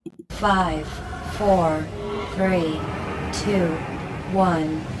5, 4, 3, 2, 1.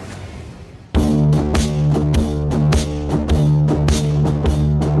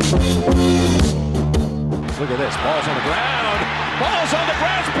 Look at this. Ball's on the ground. Ball's on the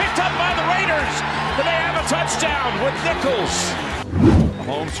ground. It's picked up by the Raiders. And they have a touchdown with Nichols.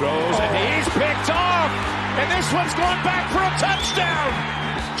 Mahomes throws, and he's picked off. And this one's going back for a touchdown.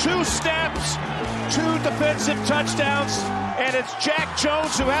 2 steps, 2 defensive touchdowns. And it's Jack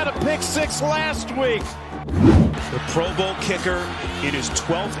Jones who had a pick 6 last week. The Pro Bowl kicker in his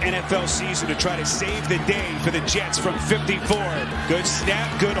 12th NFL season to try to save the day for the Jets from 54. Good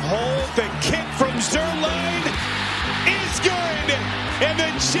snap, good hold. The kick from Zerline is good. And the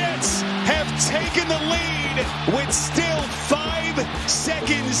Jets have taken the lead with still 5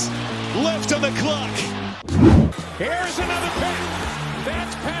 seconds left on the clock. Here's another pick.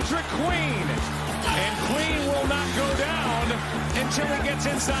 That's Patrick Queen. And Queen will not go down until he gets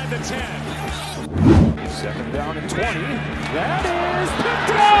inside the 10. Second down and 20. That is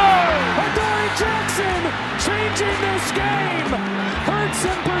picked up! Adoree Jackson changing this game. Hurts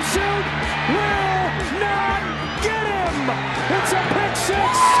in pursuit. Will not get him. It's a pick 6.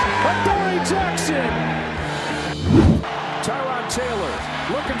 Adoree Jackson. Tyrod Taylor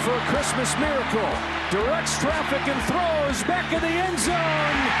looking for a Christmas miracle. Directs traffic and throws back in the end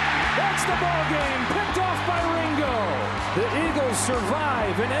zone. That's the ball game. Picked off by Ringo. The Eagles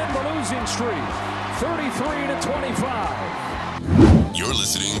survive and end the losing streak. 33-25. You're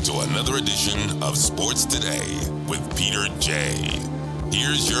listening to another edition of Sports Today with Peter J.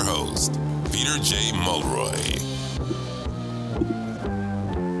 Here's your host, Peter J. Mulroy.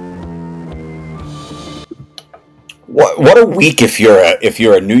 What a week if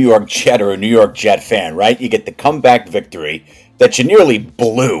you're a New York Jet or a New York Jet fan, right? You get the comeback victory that you nearly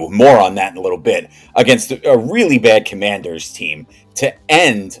blew, more on that in a little bit, against a really bad Commanders team to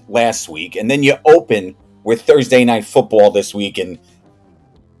end last week. And then you open with Thursday Night Football this week. And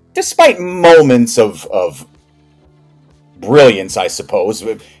despite moments of brilliance, I suppose,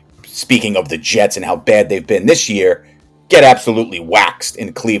 speaking of the Jets and how bad they've been this year, get absolutely waxed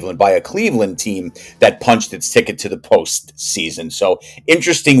in Cleveland by a Cleveland team that punched its ticket to the postseason. So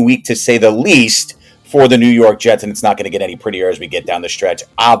interesting week to say the least for the New York Jets, and it's not going to get any prettier as we get down the stretch,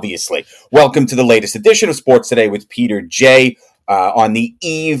 obviously. Welcome to the latest edition of Sports Today with Peter J. On the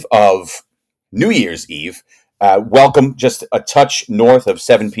eve of New Year's Eve. Welcome, just a touch north of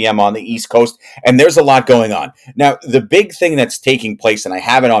 7 p.m. on the East Coast, and there's a lot going on. Now, the big thing that's taking place, and I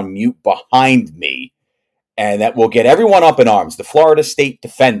have it on mute behind me, and that will get everyone up in arms, the Florida State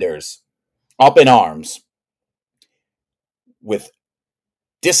defenders up in arms with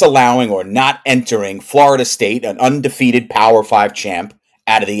disallowing or not entering Florida State, an undefeated Power 5 champ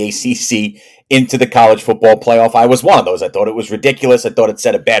out of the ACC, into the college football playoff. I was one of those. I thought it was ridiculous. I thought it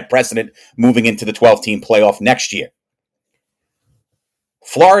set a bad precedent moving into the 12-team playoff next year.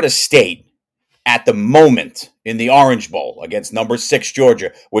 Florida State, at the moment, in the Orange Bowl against number 6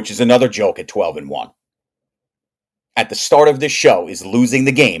 Georgia, which is another joke at 12-1. At the start of this show, is losing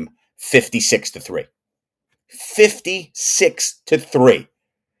the game 56-3. 56-3.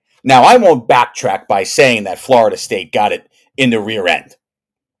 Now, I won't backtrack by saying that Florida State got it in the rear end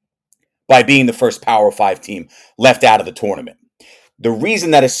by being the first Power 5 team left out of the tournament. The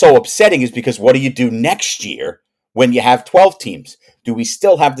reason that is so upsetting is because what do you do next year when you have 12 teams? Do we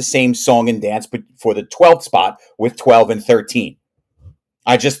still have the same song and dance for the 12th spot with 12 and 13?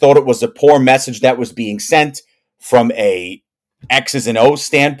 I just thought it was a poor message that was being sent from a X's and O's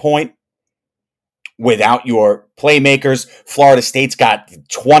standpoint. Without your playmakers, Florida State's got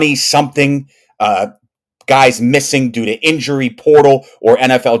 20-something guys missing due to injury, portal, or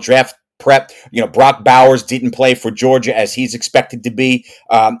NFL draft prep. Brock Bowers didn't play for Georgia as he's expected to be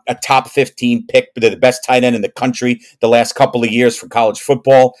a top 15 pick, the best tight end in the country the last couple of years for college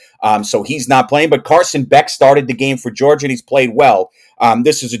football. So he's not playing. But Carson Beck started the game for Georgia, and he's played well.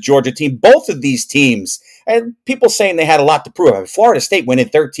 This is a Georgia team. Both of these teams, and people saying they had a lot to prove. I mean, Florida State went in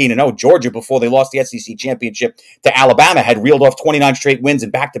 13-0. Georgia, before they lost the SEC championship to Alabama, had reeled off 29 straight wins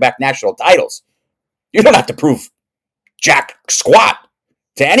and back-to-back national titles. You don't have to prove jack squat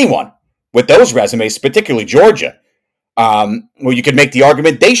to anyone with those resumes, particularly Georgia. Well, you could make the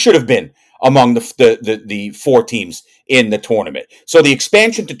argument they should have been among the 4 teams in the tournament. So the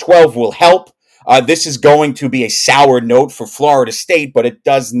expansion to 12 will help. This is going to be a sour note for Florida State, but it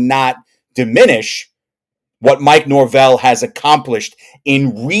does not diminish what Mike Norvell has accomplished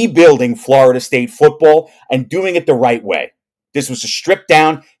in rebuilding Florida State football and doing it the right way. This was a strip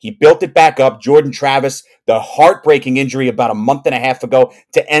down. He built it back up. Jordan Travis, the heartbreaking injury about a month and a half ago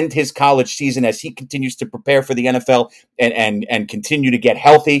to end his college season as he continues to prepare for the NFL and continue to get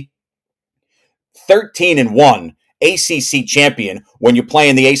healthy. 13-1 ACC champion when you're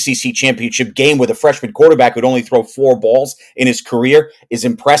playing the ACC championship game with a freshman quarterback who'd only throw 4 balls in his career is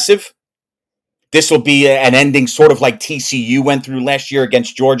impressive. This will be an ending sort of like TCU went through last year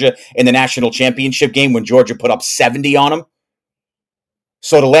against Georgia in the national championship game when Georgia put up 70 on them.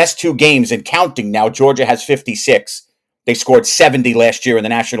 So the last 2 games and counting now, Georgia has 56. They scored 70 last year in the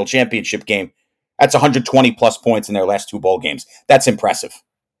national championship game. That's 120 plus points in their last 2 bowl games. That's impressive.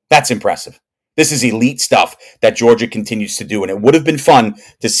 That's impressive. This is elite stuff that Georgia continues to do, and it would have been fun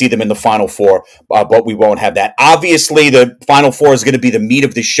to see them in the Final Four, but we won't have that. Obviously, the Final Four is going to be the meat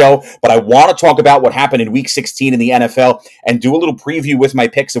of the show, but I want to talk about what happened in Week 16 in the NFL and do a little preview with my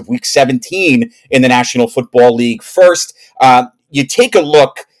picks of Week 17 in the National Football League. First, you take a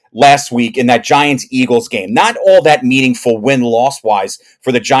look last week in that Giants-Eagles game. Not all that meaningful win-loss-wise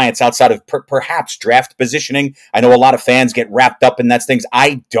for the Giants outside of perhaps draft positioning. I know a lot of fans get wrapped up in that things.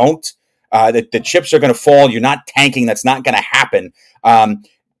 I don't. The chips are going to fall. You're not tanking. That's not going to happen.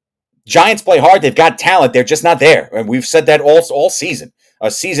 Giants play hard. They've got talent. They're just not there. And we've said that all season.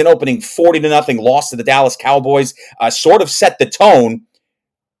 A season opening 40-0 loss to the Dallas Cowboys sort of set the tone.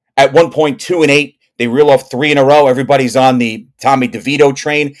 At one point, 2-8. They reel off 3 in a row. Everybody's on the Tommy DeVito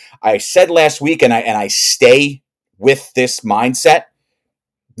train. I said last week, and I stay with this mindset,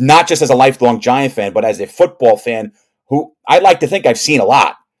 not just as a lifelong Giant fan, but as a football fan who I like to think I've seen a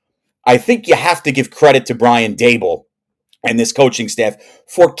lot. I think you have to give credit to Brian Daboll and this coaching staff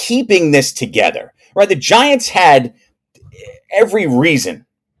for keeping this together, right? The Giants had every reason,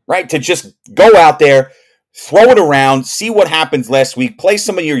 right, to just go out there, throw it around, see what happens last week, play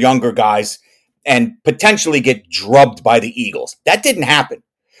some of your younger guys, and potentially get drubbed by the Eagles. That didn't happen.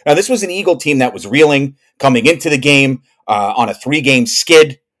 Now, this was an Eagle team that was reeling coming into the game on a 3-game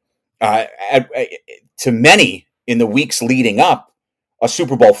skid. To many in the weeks leading up, a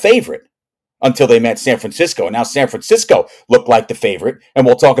Super Bowl favorite until they met San Francisco. And now San Francisco looked like the favorite. And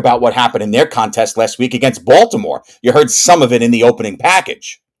we'll talk about what happened in their contest last week against Baltimore. You heard some of it in the opening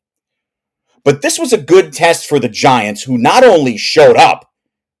package. But this was a good test for the Giants, who not only showed up,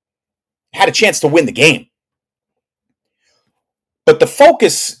 had a chance to win the game. But the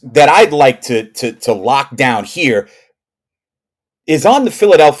focus that I'd like to lock down here is on the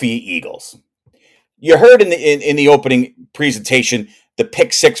Philadelphia Eagles. You heard in the opening presentation the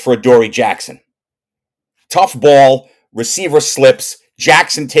pick 6 for Adoree Jackson. Tough ball, receiver slips,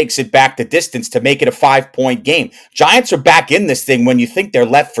 Jackson takes it back the distance to make it a 5-point game. Giants are back in this thing when you think they're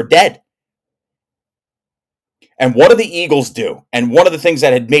left for dead. And what do the Eagles do? And one of the things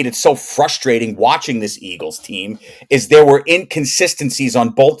that had made it so frustrating watching this Eagles team is there were inconsistencies on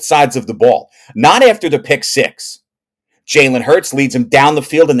both sides of the ball. Not after the pick 6. Jalen Hurts leads him down the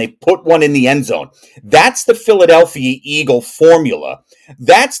field and they put one in the end zone. That's the Philadelphia Eagle formula.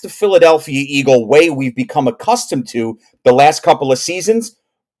 That's the Philadelphia Eagle way we've become accustomed to the last couple of seasons.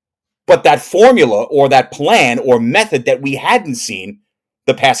 But that formula or that plan or method that we hadn't seen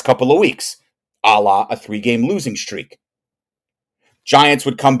the past couple of weeks, a la a 3-game losing streak. Giants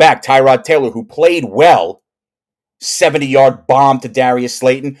would come back. Tyrod Taylor, who played well, 70-yard bomb to Darius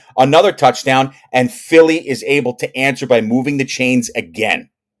Slayton, another touchdown, and Philly is able to answer by moving the chains again.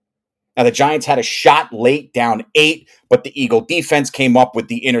 Now, the Giants had a shot late, down 8, but the Eagle defense came up with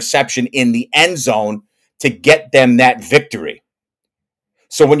the interception in the end zone to get them that victory.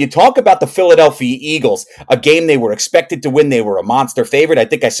 So when you talk about the Philadelphia Eagles, a game they were expected to win, they were a monster favorite. I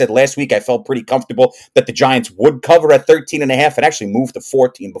think I said last week I felt pretty comfortable that the Giants would cover at 13.5 and actually moved to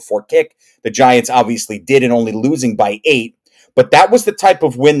 14 before kick. The Giants obviously did, and only losing by 8. But that was the type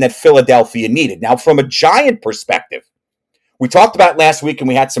of win that Philadelphia needed. Now, from a Giant perspective, we talked about last week, and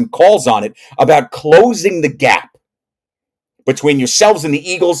we had some calls on it, about closing the gap between yourselves and the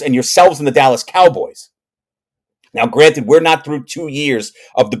Eagles and yourselves and the Dallas Cowboys. Now, granted, we're not through 2 years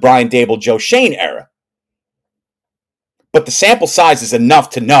of the Brian Daboll, Joe Schoen era. But the sample size is enough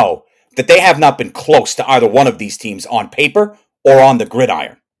to know that they have not been close to either one of these teams on paper or on the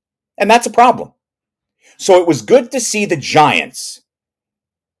gridiron. And that's a problem. So it was good to see the Giants,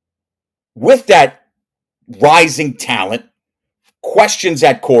 with that rising talent, questions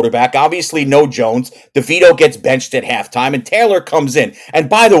at quarterback, obviously no Jones. DeVito gets benched at halftime, and Taylor comes in. And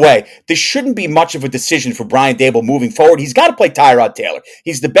by the way, this shouldn't be much of a decision for Brian Daboll moving forward. He's got to play Tyrod Taylor.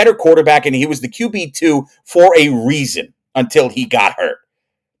 He's the better quarterback, and he was the QB2 for a reason until he got hurt.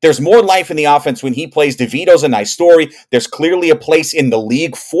 There's more life in the offense when he plays. DeVito's a nice story. There's clearly a place in the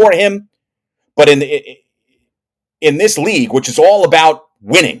league for him. But in this league, which is all about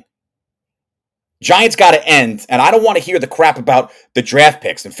winning, Giants got to end, and I don't want to hear the crap about the draft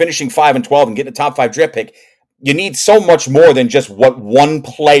picks and finishing 5-12 and getting a top 5 draft pick. You need so much more than just what one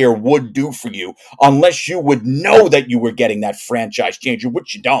player would do for you, unless you would know that you were getting that franchise changer,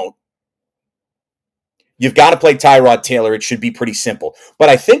 which you don't. You've got to play Tyrod Taylor. It should be pretty simple. But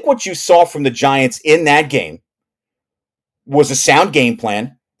I think what you saw from the Giants in that game was a sound game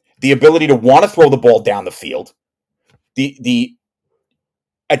plan, the ability to want to throw the ball down the field, the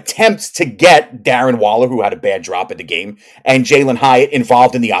attempts to get Darren Waller, who had a bad drop in the game, and Jalen Hyatt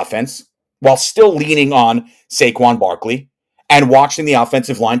involved in the offense, while still leaning on Saquon Barkley, and watching the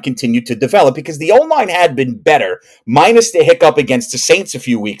offensive line continue to develop, because the O-line had been better, minus the hiccup against the Saints a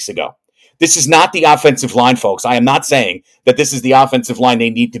few weeks ago. This is not the offensive line, folks. I am not saying that this is the offensive line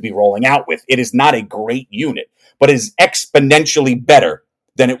they need to be rolling out with. It is not a great unit, but it is exponentially better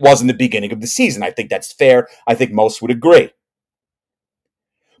than it was in the beginning of the season. I think that's fair. I think most would agree.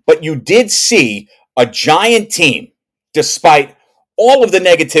 But you did see a Giant team, despite all of the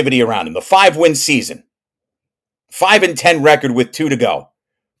negativity around them, the 5-win season, 5-10 record with 2 to go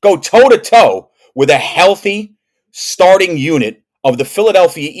toe-to-toe with a healthy starting unit of the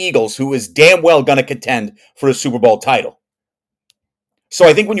Philadelphia Eagles, who is damn well going to contend for a Super Bowl title. So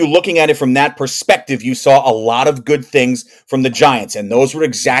I think when you're looking at it from that perspective, you saw a lot of good things from the Giants, and those were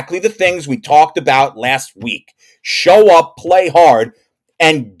exactly the things we talked about last week. Show up, play hard,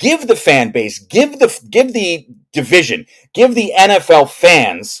 and give the fan base, give the division, give the NFL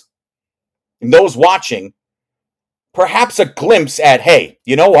fans and those watching perhaps a glimpse at, hey,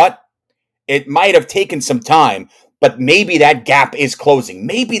 you know what? It might have taken some time, but maybe that gap is closing.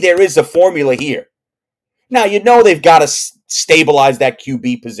 Maybe there is a formula here. Now, they've got to stabilize that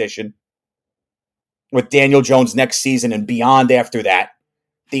QB position with Daniel Jones next season and beyond after that.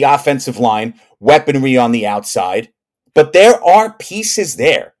 The offensive line, weaponry on the outside. But there are pieces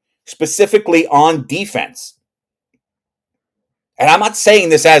there, specifically on defense. And I'm not saying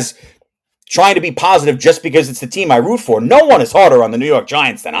this as trying to be positive just because it's the team I root for. No one is harder on the New York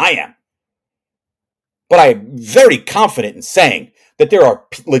Giants than I am. But I'm very confident in saying that there are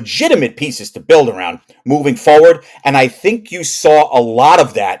legitimate pieces to build around moving forward. And I think you saw a lot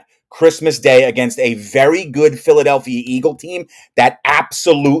of that Christmas Day against a very good Philadelphia Eagle team that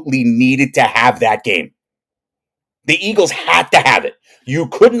absolutely needed to have that game. The Eagles had to have it. You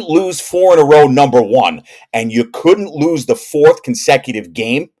couldn't lose 4 in a row, number one, and you couldn't lose the 4th consecutive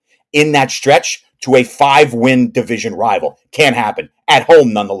game in that stretch to a 5-win division rival. Can't happen. At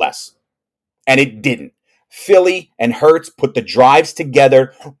home, nonetheless. And it didn't. Philly and Hurts put the drives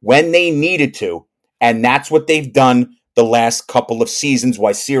together when they needed to, and that's what they've done the last couple of seasons,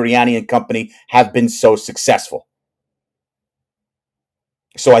 why Sirianni and company have been so successful.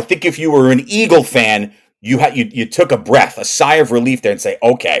 So I think if you were an Eagle fan, you took a breath, a sigh of relief there, and say,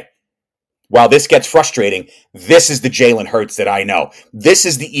 okay, while this gets frustrating, this is the Jalen Hurts that I know. This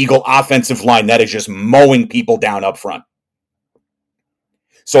is the Eagle offensive line that is just mowing people down up front.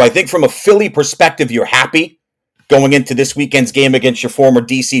 So I think from a Philly perspective, you're happy going into this weekend's game against your former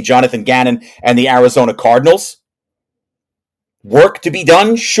DC, Jonathan Gannon, and the Arizona Cardinals. Work to be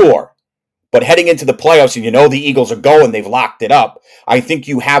done? Sure. But heading into the playoffs, and the Eagles are going, they've locked it up, I think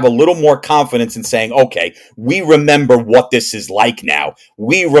you have a little more confidence in saying, okay, we remember what this is like now.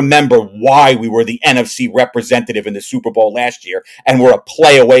 We remember why we were the NFC representative in the Super Bowl last year, and we're a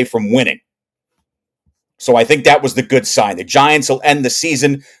play away from winning. So I think that was the good sign. The Giants will end the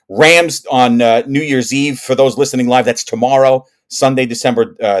season. Rams on New Year's Eve. For those listening live, that's tomorrow, Sunday,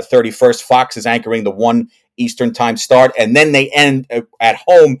 December 31st. Fox is anchoring the 1 Eastern time start. And then they end at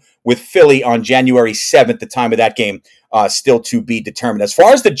home with Philly on January 7th. The time of that game still to be determined. As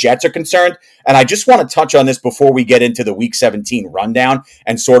far as the Jets are concerned, and I just want to touch on this before we get into the Week 17 rundown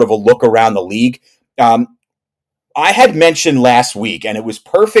and sort of a look around the league. I had mentioned last week, and it was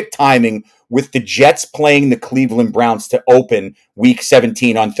perfect timing with the Jets playing the Cleveland Browns to open Week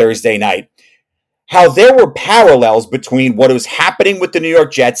 17 on Thursday night, how there were parallels between what was happening with the New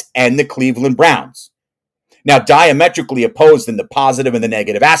York Jets and the Cleveland Browns. Now, diametrically opposed in the positive and the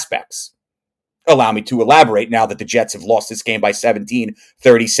negative aspects. Allow me to elaborate now that the Jets have lost this game by 17,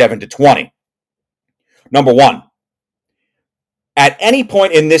 37-20. Number one, at any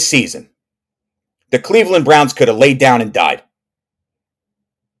point in this season, the Cleveland Browns could have laid down and died.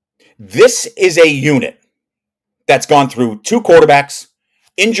 This is a unit that's gone through 2 quarterbacks,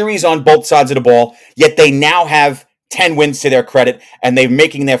 injuries on both sides of the ball, yet they now have 10 wins to their credit, and they're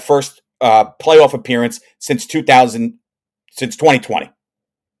making their first playoff appearance since 2020.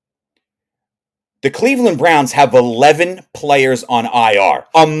 The Cleveland Browns have 11 players on IR.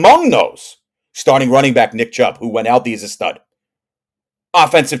 Among those, starting running back Nick Chubb, who went healthy as a stud.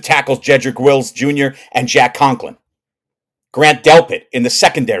 Offensive tackles Jedrick Wills Jr. and Jack Conklin. Grant Delpit in the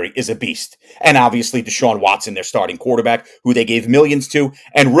secondary is a beast. And obviously Deshaun Watson, their starting quarterback, who they gave millions to,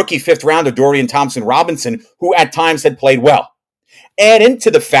 and rookie fifth rounder Dorian Thompson-Robinson, who at times had played well. Add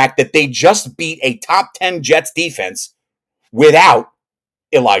into the fact that they just beat a top 10 Jets defense without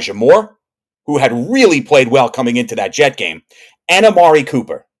Elijah Moore, who had really played well coming into that Jet game, and Amari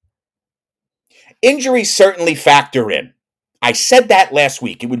Cooper. Injuries certainly factor in. I said that last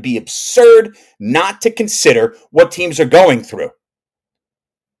week. It would be absurd not to consider what teams are going through.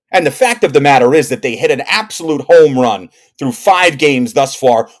 And the fact of the matter is that they hit an absolute home run through 5 games thus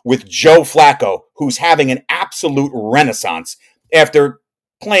far with Joe Flacco, who's having an absolute renaissance. After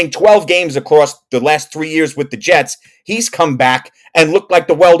playing 12 games across the last 3 years with the Jets, he's come back and looked like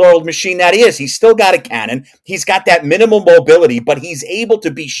the well-oiled machine that he is. He's still got a cannon. He's got that minimal mobility, but he's able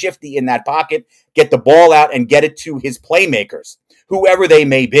to be shifty in that pocket, get the ball out, and get it to his playmakers, whoever they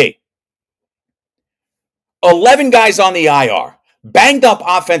may be. 11 guys on the IR. Banged up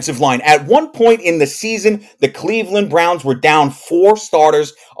offensive line. At one point in the season, the Cleveland Browns were down 4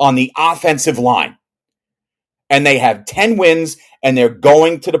 starters on the offensive line. And they have 10 wins, and they're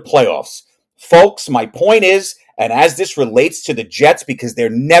going to the playoffs. Folks, my point is, and as this relates to the Jets, because there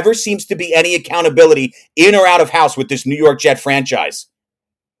never seems to be any accountability in or out of house with this New York Jet franchise,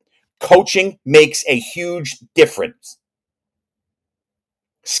 coaching makes a huge difference.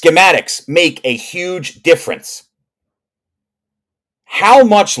 Schematics make a huge difference. How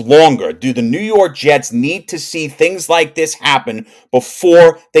much longer do the New York Jets need to see things like this happen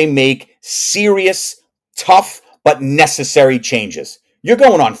before they make serious, tough, but necessary changes? You're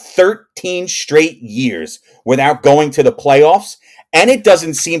going on 13 straight years without going to the playoffs, and it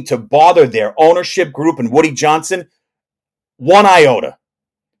doesn't seem to bother their ownership group and Woody Johnson one iota.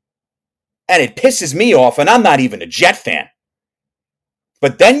 And it pisses me off, and I'm not even a Jet fan.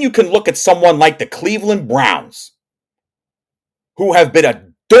 But then you can look at someone like the Cleveland Browns, who have been a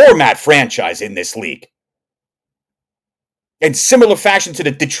doormat franchise in this league. In similar fashion to the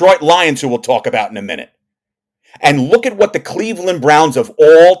Detroit Lions, who we'll talk about in a minute. And look at what the Cleveland Browns of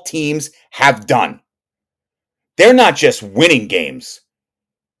all teams have done. They're not just winning games.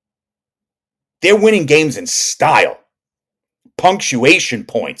 They're winning games in style, punctuation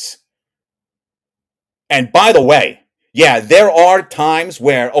points. And by the way, yeah, there are times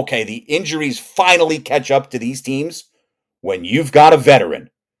where, okay, the injuries finally catch up to these teams. When you've got a veteran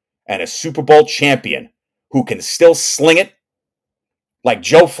and a Super Bowl champion who can still sling it like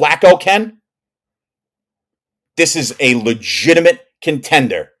Joe Flacco can, this is a legitimate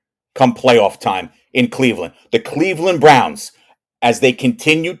contender come playoff time in Cleveland. The Cleveland Browns, as they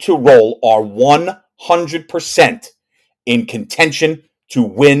continue to roll, are 100% in contention to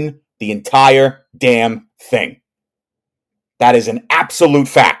win the entire damn thing. That is an absolute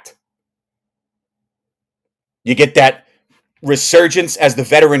fact. You get that resurgence as the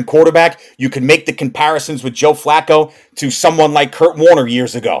veteran quarterback. You can make the comparisons with Joe Flacco to someone like Kurt Warner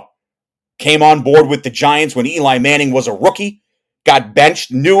years ago. Came on board with the Giants when Eli Manning was a rookie, got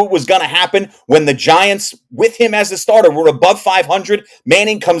benched, knew it was going to happen. When the Giants, with him as the starter, were above 500,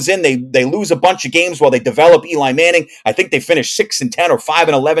 Manning comes in, they lose a bunch of games while they develop Eli Manning. I think they finished 6-10 or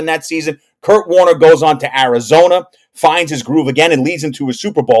 5-11 that season. Kurt Warner goes on to Arizona, finds his groove again, and leads into a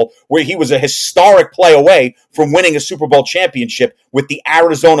Super Bowl where he was a historic play away from winning a Super Bowl championship with the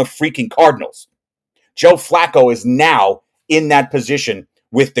Arizona freaking Cardinals. Joe Flacco is now in that position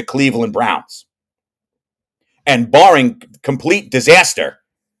with the Cleveland Browns. And barring complete disaster,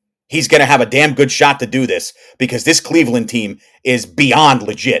 he's going to have a damn good shot to do this because this Cleveland team is beyond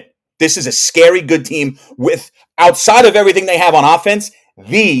legit. This is a scary good team with, outside of everything they have on offense,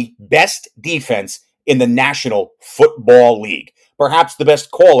 the best defense in the National Football League. Perhaps the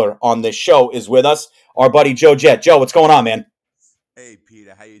best caller on this show is with us, our buddy Joe Jet. Joe, what's going on, man? Hey,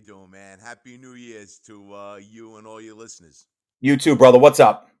 Peter, how you doing, man? Happy New Year's to you and all your listeners. You too, brother. What's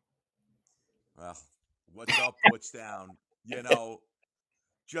up? Well, what's up, what's down? You know,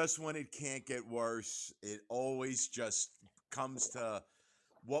 just when it can't get worse, it always just comes to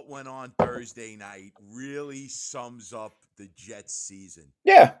what went on Thursday night really sums up the Jets season.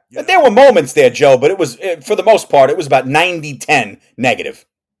 Yeah, there were moments there, Joe, but it was, for the most part, it was about 90-10 negative.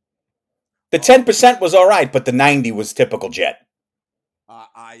 The 10% was all right, but the 90 was typical Jet.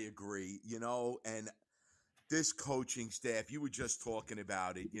 I agree, and this coaching staff, you were just talking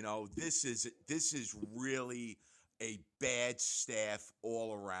about it, this is really a bad staff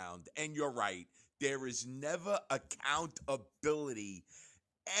all around. And you're right, there is never accountability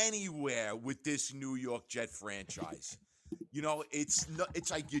anywhere with this New York Jet franchise. It's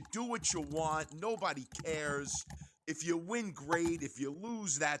like you do what you want, nobody cares. If you win, great. If you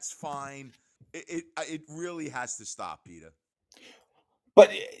lose, that's fine. It really has to stop, Peter.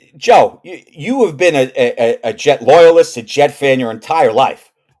 But Joe, you have been a Jet loyalist, a Jet fan your entire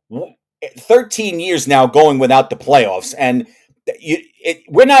life. 13 years now going without the playoffs, and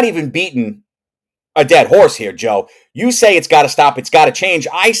we're not even beating a dead horse here, Joe. You say it's got to stop, it's got to change.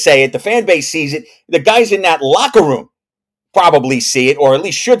 I say it, the fan base sees it. The guys in that locker room probably see it, or at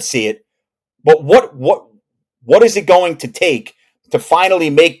least should see it. But what is it going to take to finally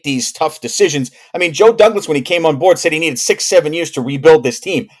make these tough decisions? I mean, Joe Douglas, when he came on board, said he needed 6-7 years to rebuild this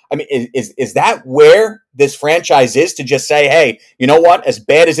team. I mean, is that where this franchise is, to just say, hey, you know what? As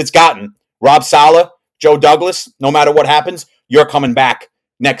bad as it's gotten, Rob Saleh, Joe Douglas, no matter what happens, you're coming back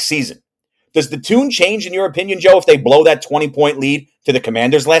next season. Does the tune change, in your opinion, Joe, if they blow that 20-point lead to the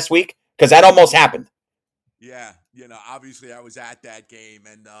Commanders last week? Because that almost happened. Yeah, obviously I was at that game,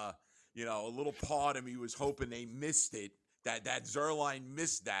 and a little part of me was hoping they missed it. That Zerline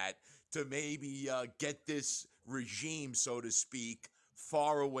missed that to maybe get this regime, so to speak,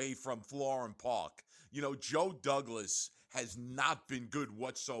 far away from Florham Park. Joe Douglas has not been good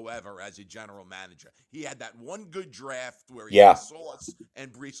whatsoever as a general manager. He had that one good draft where he had Sauce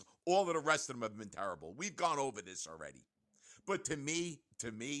and Brees. All of the rest of them have been terrible. We've gone over this already. But to me,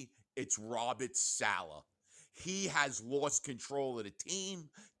 it's Robert Saleh. He has lost control of the team.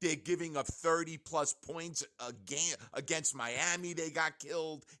 They're giving up 30-plus points against Miami. They got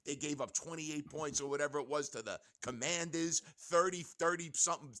killed. They gave up 28 points or whatever it was to the Commanders,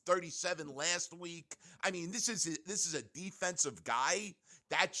 30-something, 37 last week. I mean, this is a defensive guy.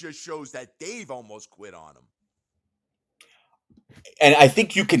 That just shows that they've almost quit on him. And I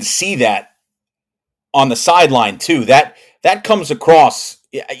think you can see that on the sideline too. That comes across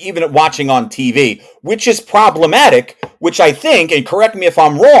even watching on TV, which is problematic, which I think, and correct me if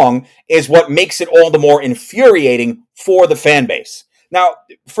I'm wrong, is what makes it all the more infuriating for the fan base. Now,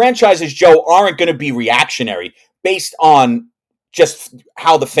 franchises, Joe, aren't going to be reactionary based on just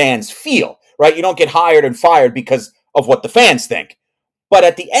how the fans feel, right? You don't get hired and fired because of what the fans think. But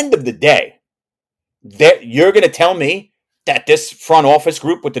at the end of the day, you're going to tell me that this front office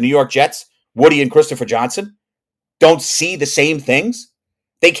group with the New York Jets, Woody and Christopher Johnson, don't see the same things?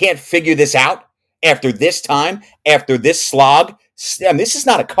 They can't figure this out after this time, after this slog. And this is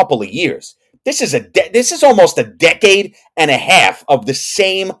not a couple of years. This is almost a decade and a half of the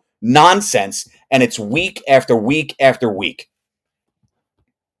same nonsense, and it's week after week after week.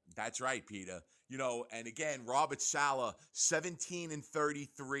 That's right, Peter. And again, Robert Saleh,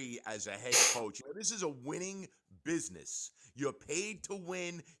 17-33 as a head coach. This is a winning business. You're paid to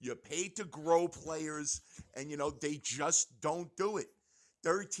win. You're paid to grow players. And, they just don't do it.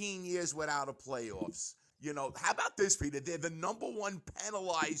 13 years without a playoffs. How about this, Peter? They're the number one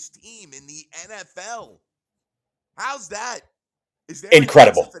penalized team in the NFL. How's that? Is there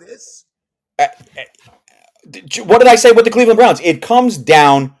incredible an answer for this? What did I say with the Cleveland Browns? It comes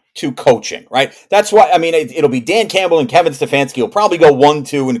down to coaching, right? That's why, I mean, it'll be Dan Campbell and Kevin Stefanski will probably go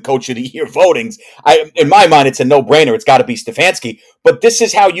 1-2 in the Coach of the Year votings. In my mind, it's a no-brainer. It's got to be Stefanski. But this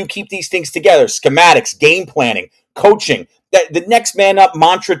is how you keep these things together. Schematics, game planning, coaching. The next man up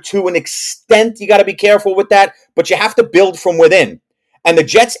mantra, to an extent, you got to be careful with that, but you have to build from within. And the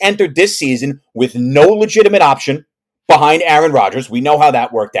Jets entered this season with no legitimate option behind Aaron Rodgers. We know how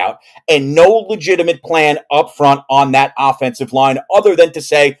that worked out. And no legitimate plan up front on that offensive line other than to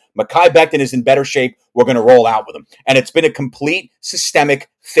say, Mekhi Becton is in better shape. We're going to roll out with him. And it's been a complete systemic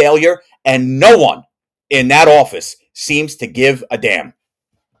failure, and no one in that office seems to give a damn.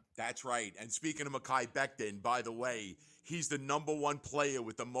 That's right. And speaking of Mekhi Becton, by the way, he's the number one player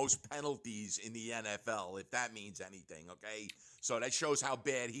with the most penalties in the NFL, if that means anything, okay? So that shows how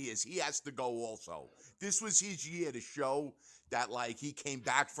bad he is. He has to go also. This was his year to show that, he came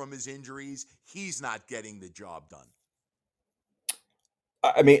back from his injuries. He's not getting the job done.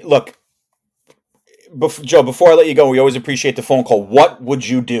 I mean, look, Joe, before I let you go, we always appreciate the phone call. What would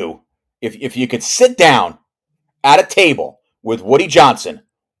you do if you could sit down at a table with Woody Johnson?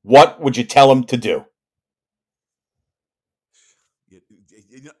 What would you tell him to do?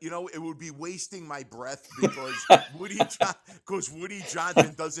 It would be wasting my breath because Woody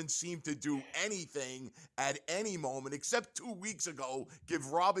Johnson doesn't seem to do anything at any moment, except 2 weeks ago,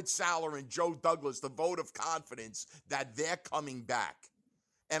 give Robert Saleh and Joe Douglas the vote of confidence that they're coming back.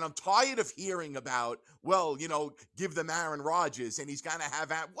 And I'm tired of hearing about, give them Aaron Rodgers, and he's going to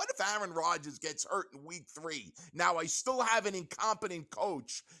have – what if Aaron Rodgers gets hurt in week 3? Now, I still have an incompetent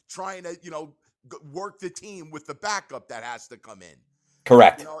coach trying to, work the team with the backup that has to come in.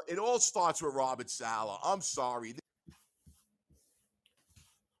 Correct. It all starts with Robert Saleh. I'm sorry.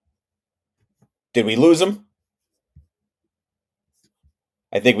 Did we lose him?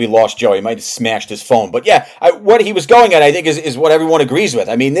 I think we lost Joe. He might have smashed his phone. But yeah, what he was going at, I think, is what everyone agrees with.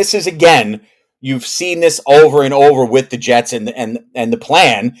 I mean, this is, again, you've seen this over and over with the Jets, and the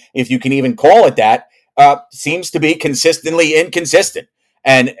plan, if you can even call it that, seems to be consistently inconsistent.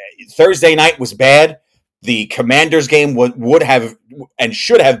 And Thursday night was bad. The Commanders game would have and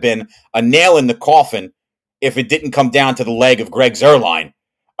should have been a nail in the coffin if it didn't come down to the leg of Greg Zuerlein,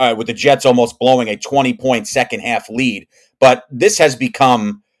 with the Jets almost blowing a 20-point second-half lead. But this has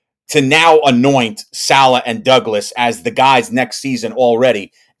become to now anoint Saleh and Douglas as the guys next season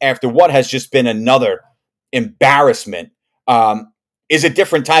already, after what has just been another embarrassment, is a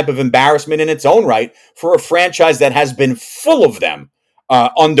different type of embarrassment in its own right for a franchise that has been full of them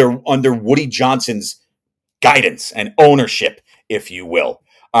under Woody Johnson's guidance and ownership, if you will.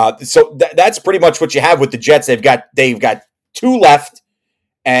 So that's pretty much what you have with the Jets. They've got two left,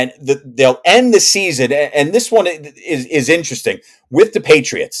 and they'll end the season. And this one is interesting with the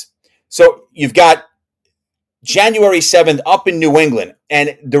Patriots. So you've got January 7th up in New England.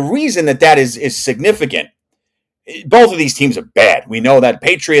 And the reason that is significant, both of these teams are bad. We know that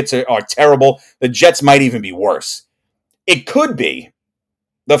Patriots are terrible. The Jets might even be worse. It could be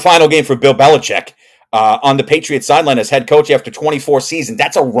the final game for Bill Belichick on the Patriots sideline as head coach after 24 seasons.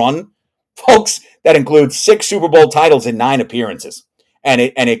 That's a run, folks, that includes 6 Super Bowl titles in 9 appearances. And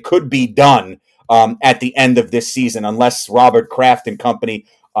it could be done at the end of this season, unless Robert Kraft and company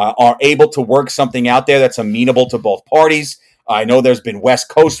are able to work something out there that's amenable to both parties. I know there's been West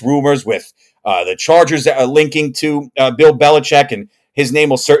Coast rumors with the Chargers linking to Bill Belichick, and his name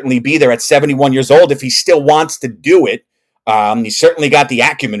will certainly be there at 71 years old if he still wants to do it. He's certainly got the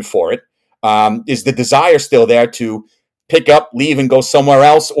acumen for it. Is the desire still there to pick up, leave, and go somewhere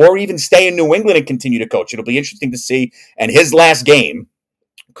else, or even stay in New England and continue to coach? It'll be interesting to see. And his last game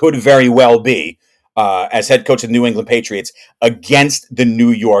could very well be as head coach of the New England Patriots against the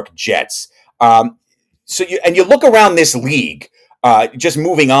New York Jets. So you look around this league, just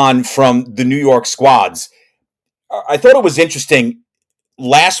moving on from the New York squads. I thought it was interesting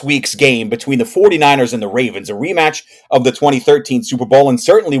last week's game between the 49ers and the Ravens, a rematch of the 2013 Super Bowl, and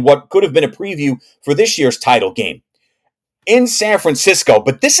certainly what could have been a preview for this year's title game in San Francisco.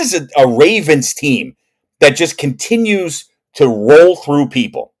 But this is a Ravens team that just continues to roll through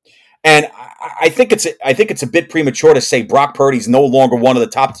people. And I think it's a bit premature to say Brock Purdy's no longer one of the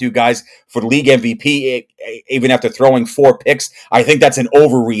top 2 guys for the league MVP, even after throwing 4 picks. I think that's an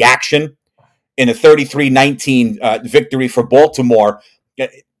overreaction in a 33-19 victory for Baltimore.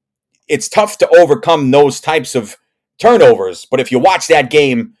 It's tough to overcome those types of turnovers, but if you watch that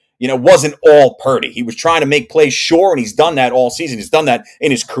game, it wasn't all Purdy. He was trying to make plays, sure, and he's done that all season. He's done that in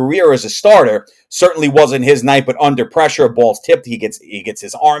his career as a starter. Certainly wasn't his night, but under pressure, ball's tipped, he gets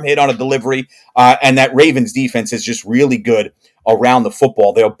his arm hit on a delivery, and that Ravens defense is just really good around the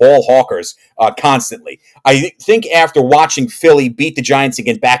football. They're ball hawkers constantly. I think after watching Philly beat the Giants and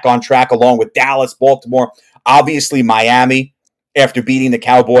get back on track, along with Dallas, Baltimore, obviously Miami, after beating the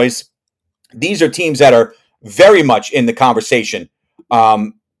Cowboys, these are teams that are very much in the conversation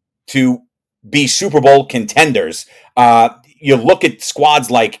to be Super Bowl contenders. You look at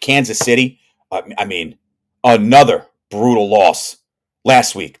squads like Kansas City. Another brutal loss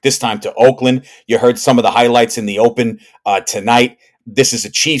last week, this time to Oakland. You heard some of the highlights in the open tonight. This is a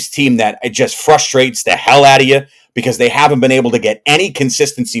Chiefs team that it just frustrates the hell out of you because they haven't been able to get any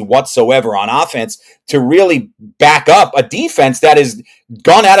consistency whatsoever on offense to really back up a defense that has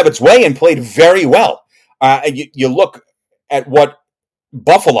gone out of its way and played very well. You look at what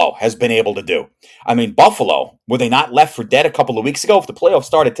Buffalo has been able to do. Buffalo, were they not left for dead a couple of weeks ago? If the playoffs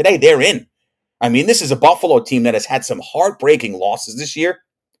started today, they're in. This is a Buffalo team that has had some heartbreaking losses this year.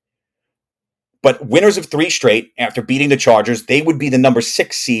 But winners of 3 straight after beating the Chargers, they would be the number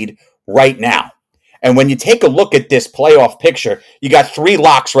 6 seed right now. And when you take a look at this playoff picture, you got 3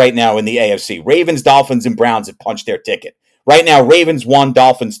 locks right now in the AFC. Ravens, Dolphins, and Browns have punched their ticket. Right now, Ravens 1,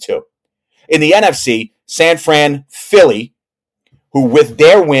 Dolphins 2. In the NFC, San Fran, Philly, who with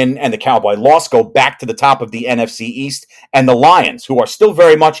their win and the Cowboy loss go back to the top of the NFC East, and the Lions, who are still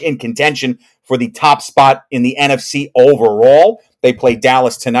very much in contention for the top spot in the NFC overall. They play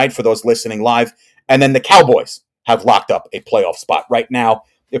Dallas tonight for those listening live. And then the Cowboys have locked up a playoff spot. Right now,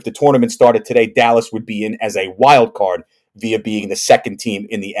 if the tournament started today, Dallas would be in as a wild card via being the second team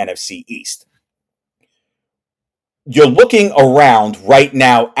in the NFC East. You're looking around right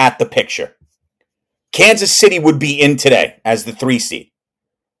now at the picture. Kansas City would be in today as the 3 seed.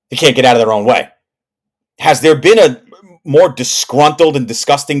 They can't get out of their own way. Has there been a more disgruntled and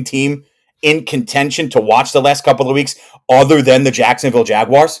disgusting team in contention to watch the last couple of weeks other than the Jacksonville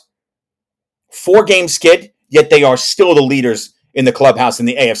Jaguars? 4-game skid, yet they are still the leaders in the clubhouse in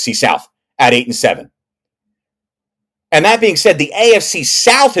the AFC South at 8-7. And that being said, the AFC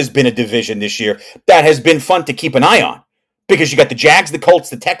South has been a division this year that has been fun to keep an eye on because you got the Jags, the Colts,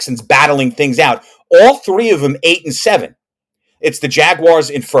 the Texans battling things out. All three of them 8-7. It's the Jaguars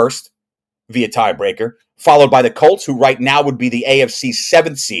in first via tiebreaker, followed by the Colts, who right now would be the AFC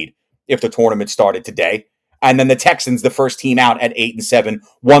 7th seed if the tournament started today. And then the Texans, the first team out at 8-7,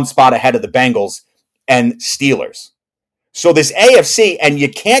 one spot ahead of the Bengals and Steelers. So this AFC, and you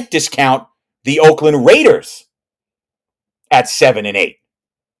can't discount the Oakland Raiders at 7-8.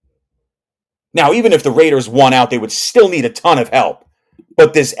 Now, even if the Raiders won out, they would still need a ton of help.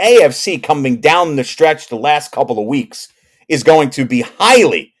 But this AFC coming down the stretch the last couple of weeks is going to be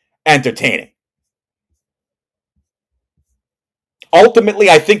highly entertaining. Ultimately,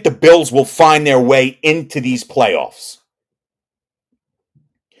 I think the Bills will find their way into these playoffs,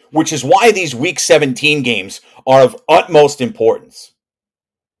 which is why these Week 17 games are of utmost importance.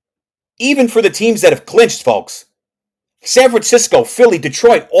 Even for the teams that have clinched, folks. San Francisco, Philly,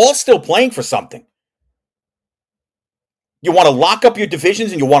 Detroit, all still playing for something. You want to lock up your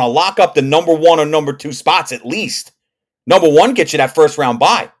divisions and you want to lock up the number 1 or number 2 spots at least. Number 1 gets you that first round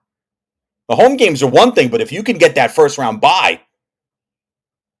bye. The home games are one thing, but if you can get that first round bye,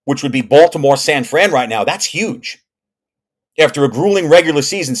 which would be Baltimore, San Fran right now, that's huge. After a grueling regular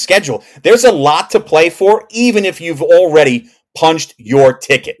season schedule, there's a lot to play for, even if you've already punched your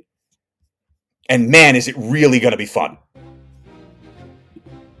ticket. And man, is it really going to be fun.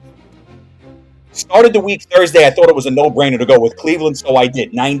 Started the week Thursday. I thought it was a no-brainer to go with Cleveland, so I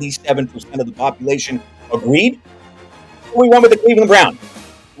did. 97% of the population agreed. We went with the Cleveland Browns,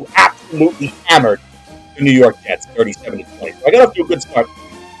 who absolutely hammered the New York Jets, 37-20. So I got off to a good start.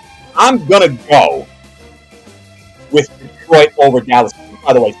 I'm going to go with Detroit over Dallas.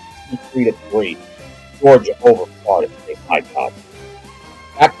 By the way, 63-3. Georgia over Florida State. My God.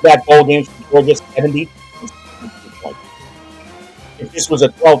 Back-to-back bowl games for Georgia, 70. If this was a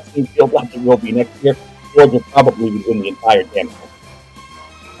 12-team field like it will be next year, Georgia probably would win the entire damn thing.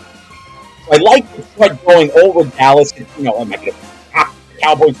 So I like Detroit going over Dallas. And, am I going to have the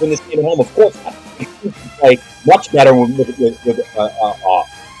Cowboys win this game at home? Of course not. They seem to play much better with a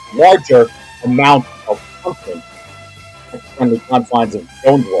larger amount of confidence at the friendly confines of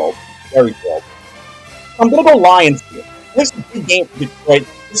Jonesboro, Perrysville. I'm going to go Lions here. This is a big game for Detroit.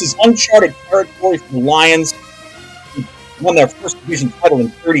 This is uncharted territory for the Lions. They won their first division title in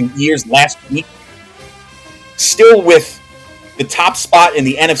 30 years last week. Still with the top spot in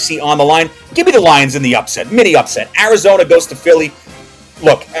the NFC on the line. Give me the Lions in the upset, mini upset. Arizona goes to Philly.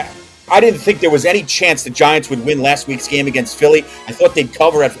 Look, I didn't think there was any chance the Giants would win last week's game against Philly. I thought they'd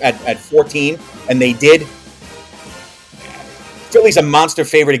cover at 14, and they did. Philly's a monster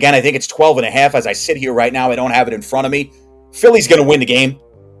favorite again. I think it's 12.5 as I sit here right now. I don't have it in front of me. Philly's going to win the game.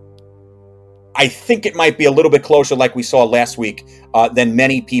 I think it might be a little bit closer like we saw last week than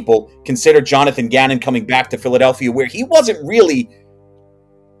many people consider. Jonathan Gannon coming back to Philadelphia, where he wasn't really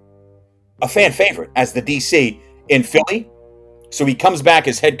a fan favorite as the DC in Philly. So he comes back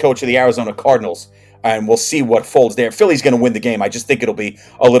as head coach of the Arizona Cardinals, and we'll see what folds there. Philly's going to win the game. I just think it'll be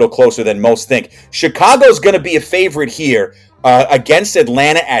a little closer than most think. Chicago's going to be a favorite here against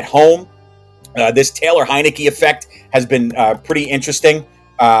Atlanta at home. This Taylor Heineke effect has been pretty interesting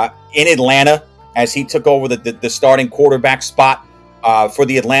in Atlanta as he took over the starting quarterback spot for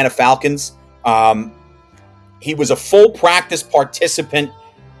the Atlanta Falcons. He was a full practice participant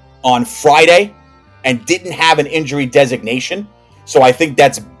on Friday and didn't have an injury designation. So I think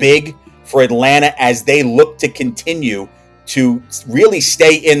that's big for Atlanta as they look to continue to really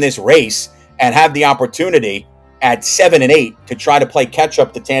stay in this race and have the opportunity at 7-8 to try to play catch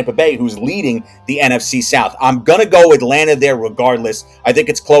up to Tampa Bay, who's leading the NFC South. I'm going to go Atlanta there regardless. I think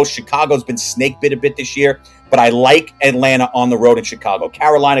it's close. Chicago's been snake bit a bit this year, but I like Atlanta on the road in Chicago.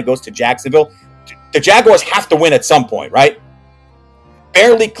 Carolina goes to Jacksonville. The Jaguars have to win at some point, right?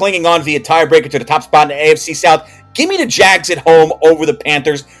 Barely clinging on via tiebreaker to the top spot in the AFC South. Give me the Jags at home over the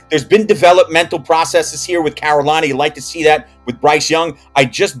Panthers. There's been developmental processes here with Carolina. You like to see that with Bryce Young. I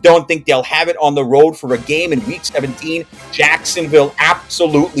just don't think they'll have it on the road for a game in Week 17. Jacksonville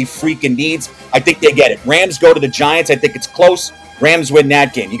absolutely freaking needs. I think they get it. Rams go to the Giants. I think it's close. Rams win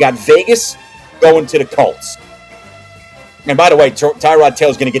that game. You got Vegas going to the Colts. And by the way, Tyrod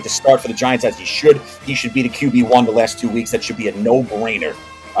Taylor's going to get the start for the Giants as he should. He should be the QB1 the last 2 weeks. That should be a no-brainer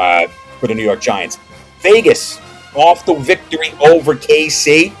for the New York Giants. Vegas off the victory over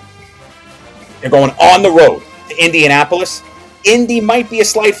KC. They're going on the road to Indianapolis. Indy might be a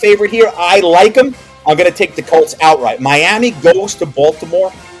slight favorite here. I like them. I'm going to take the Colts outright. Miami goes to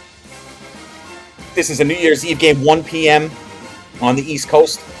Baltimore. This is a New Year's Eve game, 1 p.m. on the East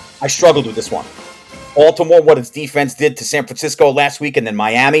Coast, I struggled with this one. Baltimore, what its defense did to San Francisco last week, and then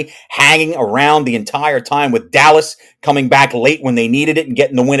Miami hanging around the entire time with Dallas coming back late when they needed it and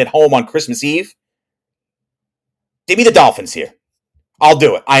getting the win at home on Christmas Eve. Give me the Dolphins here. I'll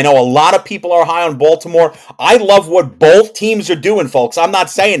do it. I know a lot of people are high on Baltimore. I love what both teams are doing, folks. I'm not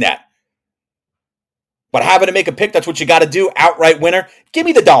saying that. But having to make a pick, that's what you got to do. Outright winner. Give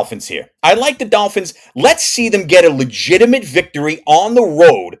me the Dolphins here. I like the Dolphins. Let's see them get a legitimate victory on the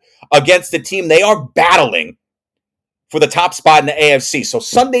road against the team they are battling for the top spot in the AFC. So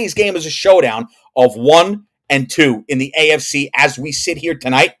Sunday's game is a showdown of 1 and 2 in the AFC as we sit here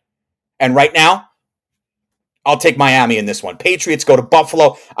tonight. And right now, I'll take Miami in this one. Patriots go to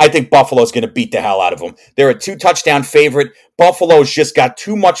Buffalo. I think Buffalo's going to beat the hell out of them. They're a 2-touchdown favorite. Buffalo's just got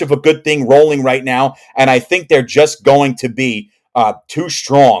too much of a good thing rolling right now, and I think they're just going to be too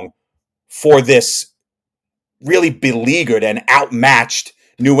strong for this really beleaguered and outmatched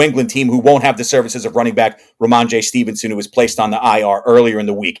New England team who won't have the services of running back Ramondre Stevenson, who was placed on the IR earlier in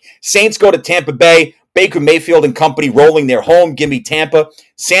the week. Saints go to Tampa Bay. Baker Mayfield and company rolling their home. Give me Tampa.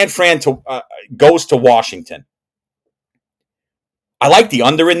 San Fran goes to Washington. I like the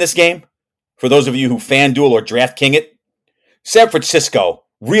under in this game. For those of you who FanDuel or DraftKings it, San Francisco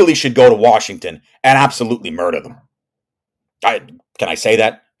really should go to Washington and absolutely murder them. Can I say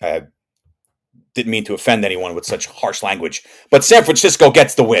that? Didn't mean to offend anyone with such harsh language. But San Francisco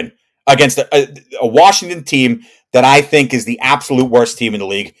gets the win against a Washington team that I think is the absolute worst team in the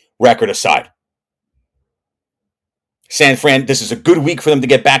league, record aside. San Fran, this is a good week for them to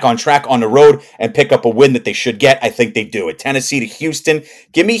get back on track on the road and pick up a win that they should get. I think they do it. Tennessee to Houston.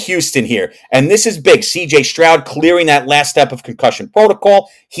 Give me Houston here. And this is big. CJ Stroud clearing that last step of concussion protocol.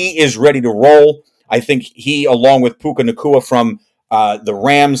 He is ready to roll. I think he, along with Puka Nacua from the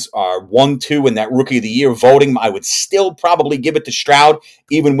Rams, are 1-2 in that Rookie of the Year voting. I would still probably give it to Stroud,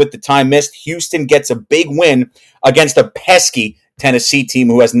 even with the time missed. Houston gets a big win against a pesky Tennessee team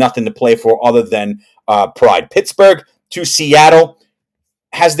who has nothing to play for other than pride. Pittsburgh to Seattle.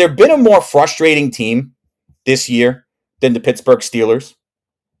 Has there been a more frustrating team this year than the Pittsburgh Steelers?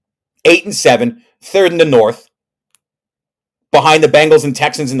 8-7, third in the North, behind the Bengals and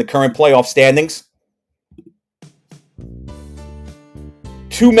Texans in the current playoff standings.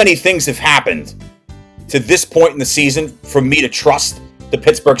 Too many things have happened to this point in the season for me to trust the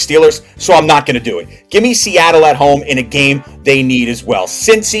Pittsburgh Steelers, so I'm not going to do it. Give me Seattle at home in a game they need as well.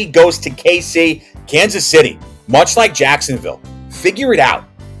 Cincy goes to KC. Kansas City, much like Jacksonville, figure it out.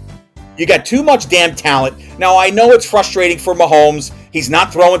 You got too much damn talent. Now, I know it's frustrating for Mahomes. He's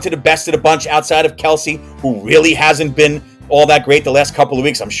not throwing to the best of the bunch outside of Kelsey, who really hasn't been all that great the last couple of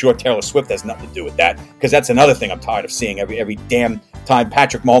weeks. I'm sure Taylor Swift has nothing to do with that, because that's another thing I'm tired of seeing. Every damn time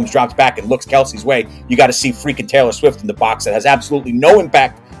Patrick Mahomes drops back and looks Kelsey's way, you got to see freaking Taylor Swift in the box. That has absolutely no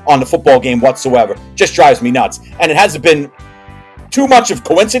impact on the football game whatsoever. Just drives me nuts. And it hasn't been too much of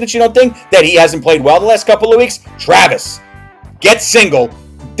coincidence, you don't think, that he hasn't played well the last couple of weeks? Travis, get single.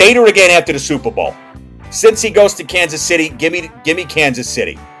 Date her again after the Super Bowl. Since he goes to Kansas City, give me Kansas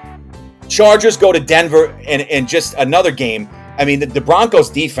City. Chargers go to Denver, and just another game. I mean, the Broncos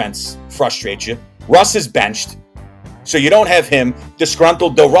defense frustrates you. Russ is benched, so you don't have him.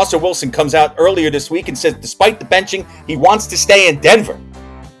 Disgruntled, though Russell Wilson comes out earlier this week and says despite the benching, he wants to stay in Denver.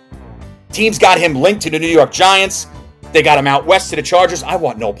 Team's got him linked to the New York Giants. They got him out west to the Chargers. I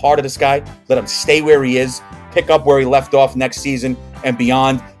want no part of this guy. Let him stay where he is, pick up where he left off next season and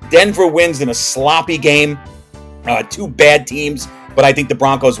beyond. Denver wins in a sloppy game. Two bad teams, but I think the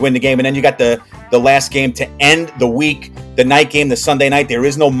Broncos win the game. And then you got the last game to end the week, the night game, the Sunday night. There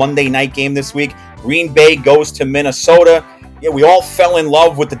is no Monday night game this week. Green Bay goes to Minnesota. Yeah, we all fell in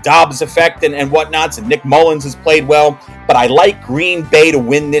love with the Dobbs effect and whatnots, and Nick Mullins has played well. But I like Green Bay to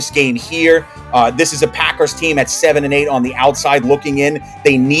win this game here. This is a Packers team at 7-8 on the outside looking in.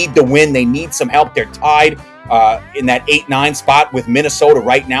 They need the win. They need some help. They're tied in that 8-9 spot with Minnesota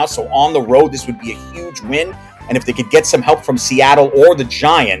right now. So on the road, this would be a huge win. And if they could get some help from Seattle or the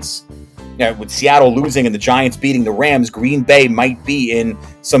Giants, with Seattle losing and the Giants beating the Rams, Green Bay might be in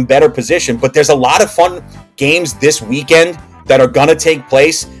some better position. But there's a lot of fun games this weekend that are going to take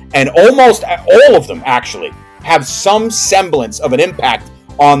place, and almost all of them actually have some semblance of an impact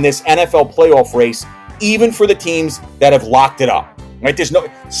on this NFL playoff race, even for the teams that have locked it up. Right?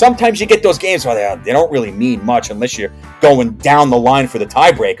 Sometimes you get those games where they don't really mean much unless you're going down the line for the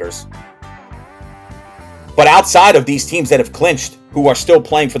tiebreakers. But outside of these teams that have clinched, who are still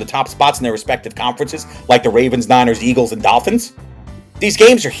playing for the top spots in their respective conferences, like the Ravens, Niners, Eagles, and Dolphins, these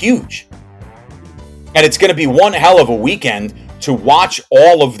games are huge. And it's going to be one hell of a weekend to watch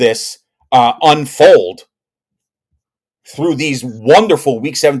all of this unfold through these wonderful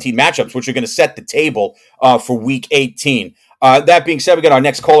Week 17 matchups, which are going to set the table for Week 18. That being said, we got our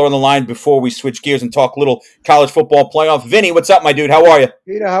next caller on the line before we switch gears and talk a little college football playoff. Vinny, what's up, my dude? How are you?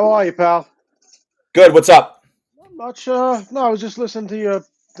 Peter, how are you, pal? Good. What's up? Not much. No, I was just listening to your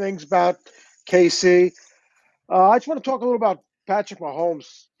things about KC. I just want to talk a little about Patrick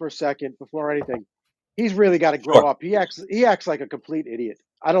Mahomes for a second before anything. He's really got to grow Sure. up. He acts like a complete idiot.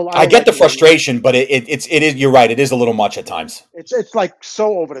 I don't I get like the the way frustration, but it is. You're right. It is a little much at times. it's like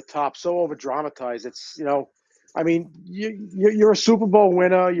so over the top, so over dramatized. It's I mean, you're a Super Bowl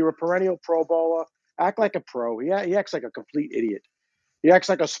winner. You're a perennial Pro Bowler. Act like a pro. He acts like a complete idiot. He acts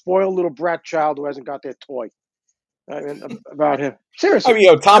like a spoiled little brat child who hasn't got their toy. I mean, about him. I Seriously.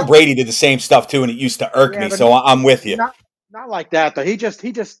 mean, Tom Brady did the same stuff too, and it used to irk Yeah, me. but So I'm with you. not like that though.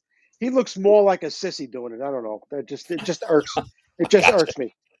 He looks more like a sissy doing it. I don't know. It just irks. It just Gotcha. irks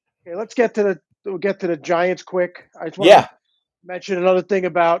me. Okay, we'll get to the Giants quick. I just want to mention another thing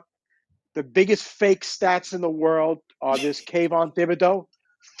about the biggest fake stats in the world are this Kayvon Thibodeau.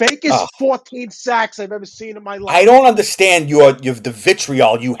 Fakest 14 sacks I've ever seen in my life. I don't understand the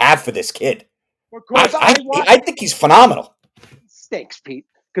vitriol you have for this kid. Because I think he's phenomenal. He stinks, Pete.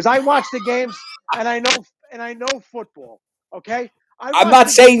 Because I watch the games and I know football. Okay, I'm not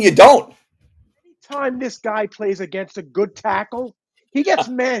saying you don't. Anytime this guy plays against a good tackle, he gets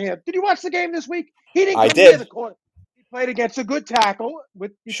manhandled. Did you watch the game this week? He didn't go near the quarter. He played against a good tackle.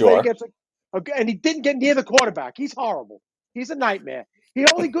 Played against and he didn't get near the quarterback. He's horrible. He's a nightmare. He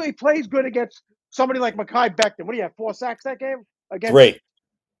plays good against somebody like Mekhi Becton. What do you have? 4 sacks that game? Against 3.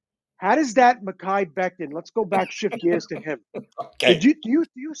 How does that Mekhi Becton? Let's go back, shift gears to him. Okay. Do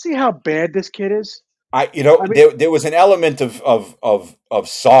you see how bad this kid is? There was an element of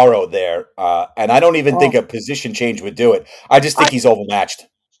sorrow there, and I don't even think a position change would do it. I just think he's overmatched.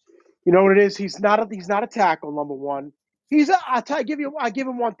 You know what it is? He's not a tackle, number one. I give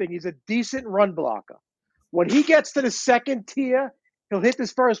him one thing. He's a decent run blocker. When he gets to the second tier, he'll hit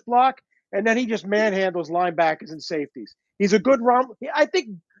his first block, and then he just manhandles linebackers and safeties. He's a good run. I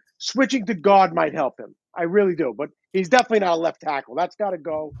think switching to guard might help him. I really do. But he's definitely not a left tackle. That's got to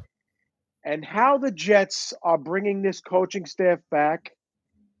go. And how the Jets are bringing this coaching staff back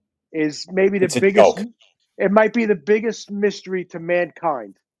is maybe the biggest. Joke. It might be the biggest mystery to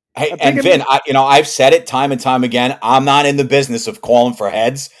mankind. Hey, and Vin, I've said it time and time again. I'm not in the business of calling for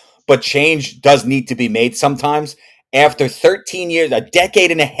heads, but change does need to be made sometimes. After 13 years, a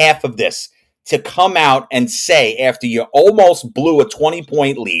decade and a half of this, to come out and say after you almost blew a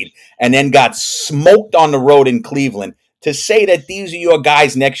 20-point lead and then got smoked on the road in Cleveland, to say that these are your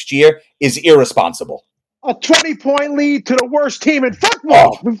guys next year is irresponsible. A 20-point lead to the worst team in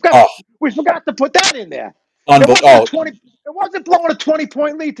football. We forgot to put that in there. It wasn't blowing a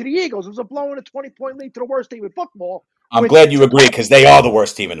 20-point lead to the Eagles. It was blowing a 20-point lead to the worst team in football. I'm glad you agree because they are the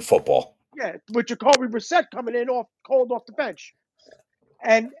worst team in football. Yeah, with Jacoby Brissett coming in cold off the bench.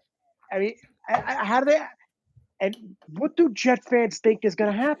 And, I mean, how do they – and what do Jet fans think is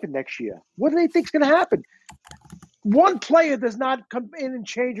going to happen next year? What do they think is going to happen? One player does not come in and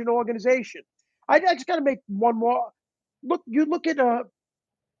change an organization. I just got to make one more. Look at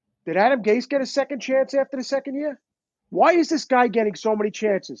did Adam Gase get a second chance after the second year? Why is this guy getting so many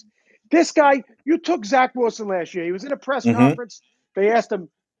chances? This guy, you took Zach Wilson last year. He was in a press conference. They asked him,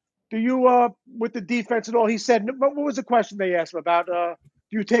 do you, with the defense and all, he said, what was the question they asked him about? Do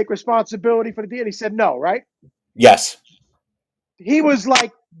you take responsibility for the deal? He said no, right? Yes. He was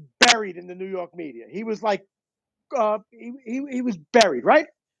like buried in the New York media. He was like, he was buried, right?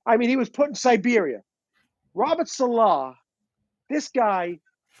 I mean, he was put in Siberia. Robert Salah, this guy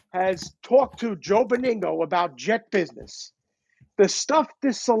has talked to Joe Beningo about jet business. The stuff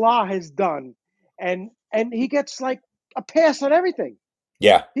this Salah has done, and he gets like a pass on everything.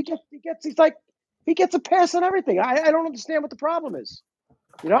 Yeah. He gets a pass on everything. I don't understand what the problem is.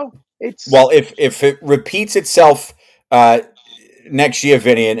 If it repeats itself next year,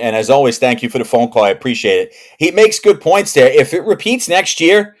 Vinny, and as always, thank you for the phone call. I appreciate it. He makes good points there. If it repeats next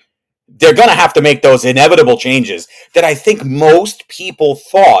year, they're going to have to make those inevitable changes that I think most people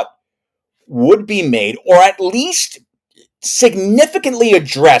thought would be made, or at least significantly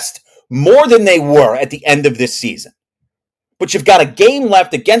addressed more than they were at the end of this season. But you've got a game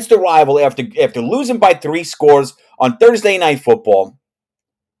left against a rival after losing by 3 scores on Thursday Night Football.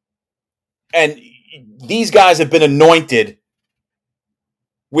 And these guys have been anointed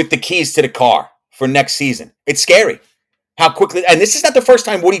with the keys to the car for next season. It's scary how quickly, and this is not the first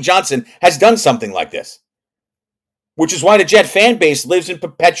time Woody Johnson has done something like this, which is why the Jet fan base lives in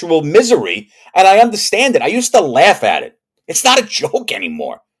perpetual misery, and I understand it. I used to laugh at it. It's not a joke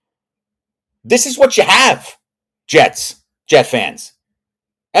anymore. This is what you have. Jet fans.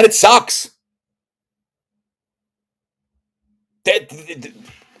 And it sucks.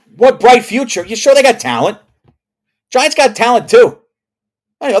 What bright future? You sure they got talent? Giants got talent too.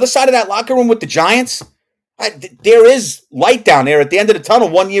 On the other side of that locker room with the Giants, there is light down there at the end of the tunnel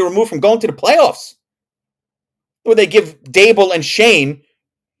 1 year removed from going to the playoffs. Where they give Dable and Shane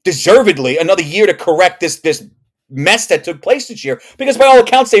deservedly another year to correct this mess that took place this year. Because by all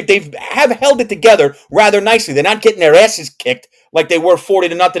accounts, they have held it together rather nicely. They're not getting their asses kicked like they were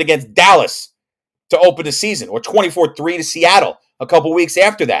 40-0 against Dallas to open the season, or 24-3 to Seattle a couple weeks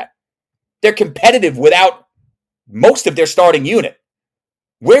after that. They're competitive without most of their starting unit.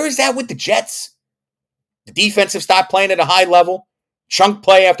 Where is that with the Jets? The defense have stopped playing at a high level. Chunk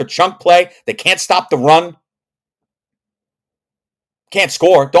play after chunk play. They can't stop the run. Can't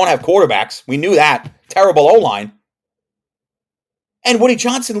score. Don't have quarterbacks. We knew that. Terrible O-line. And Woody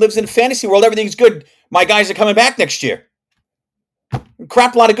Johnson lives in a fantasy world. Everything's good. My guys are coming back next year.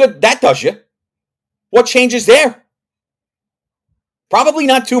 Crap lot of good. That does you. What changes there? Probably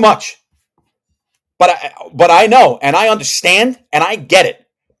not too much. But I know, and I understand, and I get it.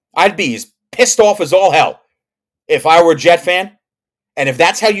 I'd be as pissed off as all hell if I were a Jet fan. And if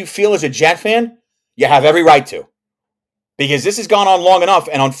that's how you feel as a Jet fan, you have every right to. Because this has gone on long enough,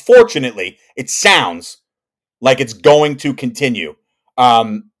 and unfortunately, it sounds like it's going to continue,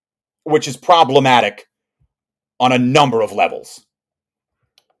 which is problematic on a number of levels.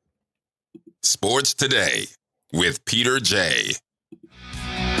 Sports Today with Peter J.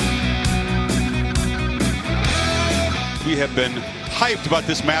 We have been hyped about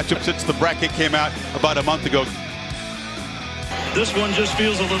this matchup since the bracket came out about a month ago. This one just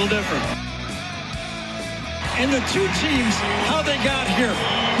feels a little different. And the two teams, how they got here.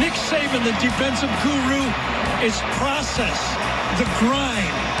 Nick Saban, the defensive guru, is process, the grind.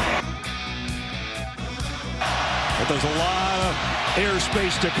 But there's a lot of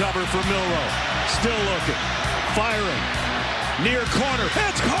airspace to cover for Milroe. Still looking, firing, near corner.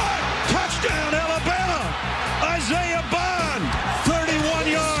 It's caught! Touchdown, Alabama! Isaiah Bond, 31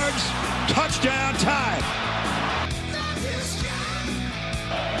 yards, touchdown time.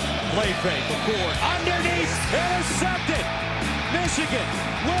 Play fake, McCord, underneath, intercepted. Michigan,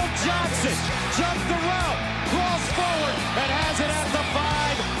 Will Johnson, jumped the route, cross forward, and has it at the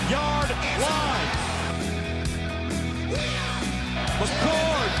 5-yard line.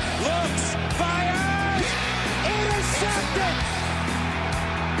 McCord looks, fires, intercepted.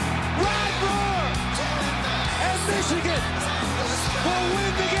 Rod Moore, and Michigan will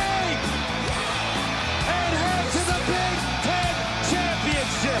win the game and head to the Big Ten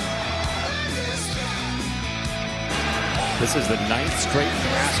Championship. This is the 9th straight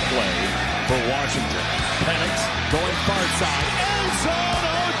pass play for Washington. Penix going far side. End zone,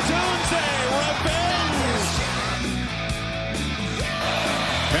 Odunze, revenge.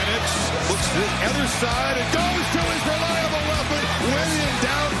 Penix looks to the other side and goes to his reliable weapon. When in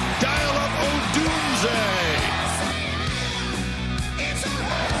doubt, dial up Odunze.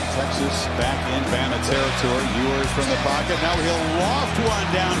 Texas back in Bama territory. Ewers from the pocket. Now he'll loft one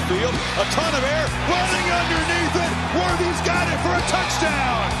downfield. A ton of air running underneath it. Worthy's got it for a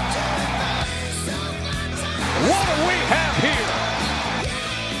touchdown. What do we have here?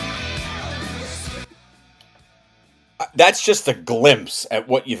 That's just a glimpse at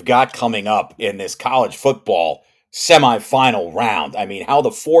what you've got coming up in this college football semifinal round. I mean, how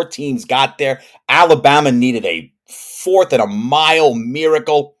the four teams got there. Alabama needed a fourth and a mile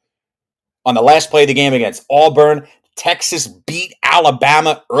miracle on the last play of the game against Auburn. Texas beat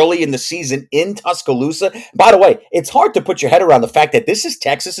Alabama early in the season in Tuscaloosa. By the way, it's hard to put your head around the fact that this is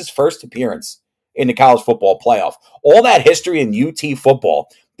Texas's first appearance in the college football playoff. All that history in UT football,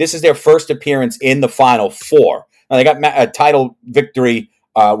 this is their first appearance in the Final Four. Now, they got a title victory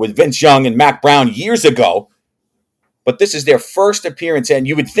with Vince Young and Mac Brown years ago, but this is their first appearance, and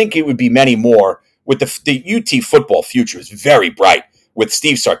you would think it would be many more. With the UT football future is very bright with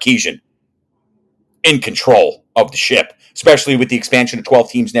Steve Sarkisian in control of the ship, especially with the expansion of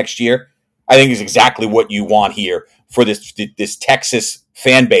 12 teams next year. I think is exactly what you want here for this Texas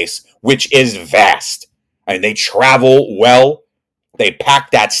fan base, which is vast. I mean, they travel well. They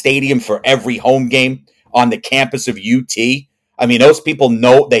pack that stadium for every home game on the campus of UT. I mean, those people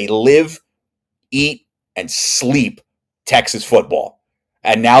know they live, eat, and sleep Texas football.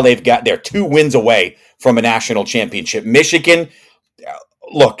 And now they're 2 wins away from a national championship. Michigan,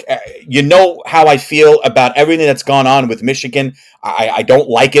 look, you know how I feel about everything that's gone on with Michigan. I don't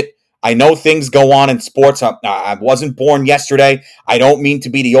like it. I know things go on in sports. I wasn't born yesterday. I don't mean to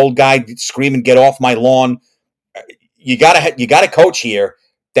be the old guy screaming, "Get off my lawn." You got a coach here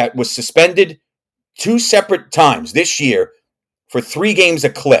that was suspended 2 separate times this year for 3 games a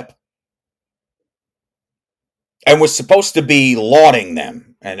clip and was supposed to be lauding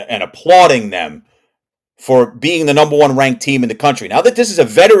them and applauding them for being the number 1 ranked team in the country. Now that this is a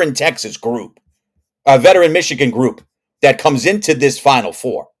veteran Texas group, a veteran Michigan group that comes into this Final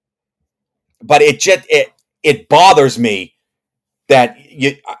Four. But it bothers me that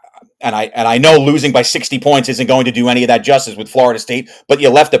I know losing by 60 points isn't going to do any of that justice with Florida State, but you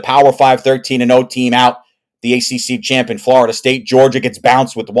left the Power 5 13-0 team out, the ACC champion Florida State. Georgia gets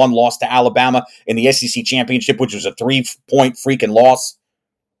bounced with 1 loss to Alabama in the SEC championship, which was a 3-point freaking loss.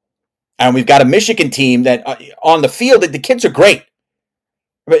 And we've got a Michigan team that on the field, the kids are great.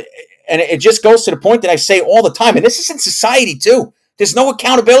 And it just goes to the point that I say all the time, and this is in society too. There's no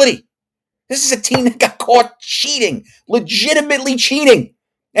accountability. This is a team that got caught cheating, legitimately cheating.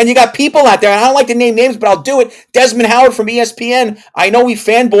 And you got people out there, and I don't like to name names, but I'll do it. Desmond Howard from ESPN. I know he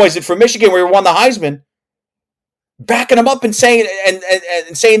fanboys it for Michigan where he won the Heisman. Backing them up and saying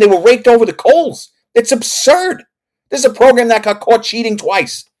saying they were raked over the coals. It's absurd. This is a program that got caught cheating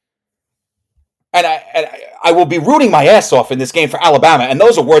twice. And I will be rooting my ass off in this game for Alabama, and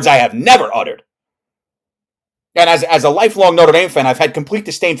those are words I have never uttered. And as a lifelong Notre Dame fan, I've had complete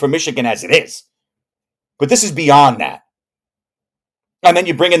disdain for Michigan as it is. But this is beyond that. And then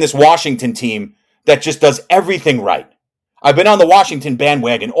you bring in this Washington team that just does everything right. I've been on the Washington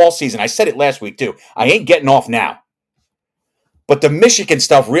bandwagon all season. I said it last week too. I ain't getting off now. But the Michigan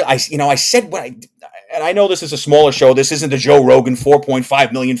stuff, I said and I know this is a smaller show. This isn't the Joe Rogan,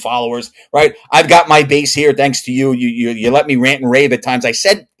 4.5 million followers, right? I've got my base here thanks to you. You let me rant and rave at times. I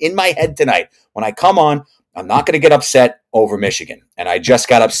said in my head tonight, when I come on, I'm not going to get upset over Michigan. And I just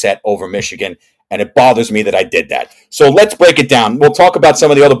got upset over Michigan, and it bothers me that I did that. So let's break it down. We'll talk about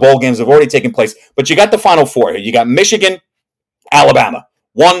some of the other bowl games that have already taken place. But you got the Final Four here. You got Michigan, Alabama,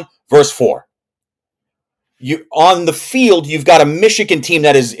 1 versus 4. On the field, you've got a Michigan team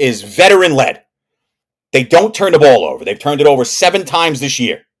that is veteran-led. They don't turn the ball over. They've turned it over 7 times this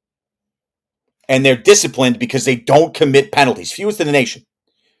year. And they're disciplined because they don't commit penalties. Fewest in the nation.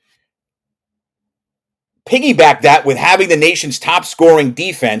 Piggyback that with having the nation's top scoring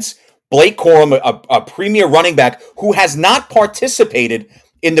defense, Blake Corum, a premier running back who has not participated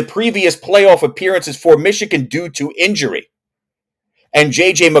in the previous playoff appearances for Michigan due to injury. And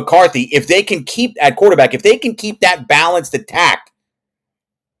J.J. McCarthy, if they can keep at quarterback, if they can keep that balanced attack,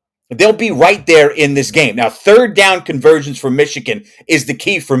 they'll be right there in this game. Now, 3rd down conversions for Michigan is the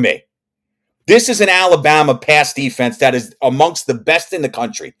key for me. This is an Alabama pass defense that is amongst the best in the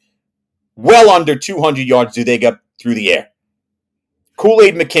country. Well under 200 yards do they get through the air.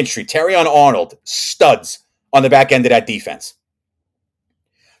 Kool-Aid McKinstry, Terrion Arnold, studs on the back end of that defense.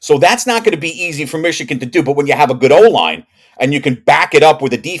 So that's not going to be easy for Michigan to do. But when you have a good O-line and you can back it up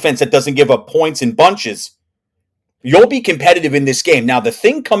with a defense that doesn't give up points in bunches, you'll be competitive in this game. Now, the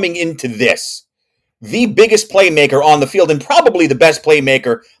thing coming into this, the biggest playmaker on the field and probably the best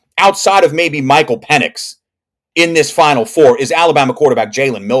playmaker outside of maybe Michael Penix in this Final Four is Alabama quarterback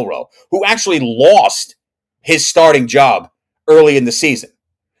Jalen Milroe, who actually lost his starting job early in the season.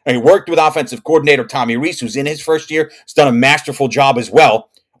 And he worked with offensive coordinator Tommy Reese, who's in his first year, has done a masterful job as well.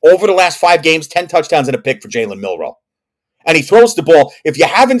 Over the last 5 games, 10 touchdowns and a pick for Jalen Milroe. And he throws the ball. If you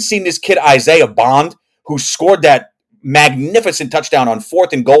haven't seen this kid, Isaiah Bond, who scored that magnificent touchdown on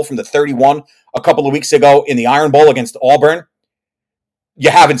 4th and goal from the 31 a couple of weeks ago in the Iron Bowl against Auburn,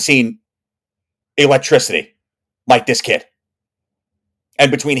 you haven't seen electricity like this kid. And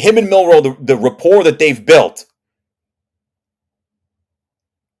between him and Milroe, the rapport that they've built,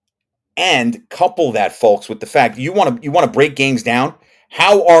 and couple that, folks, with the fact you want to break games down.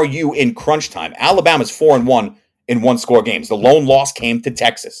 How are you in crunch time? Alabama's 4-1 in 1-score games. The lone loss came to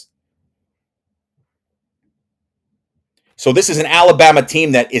Texas. So this is an Alabama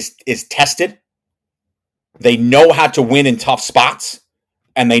team that is tested. They know how to win in tough spots,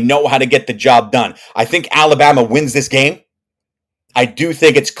 and they know how to get the job done. I think Alabama wins this game. I do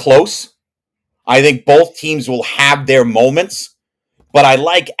think it's close. I think both teams will have their moments, but I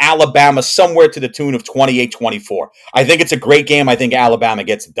like Alabama somewhere to the tune of 28-24. I think it's a great game. I think Alabama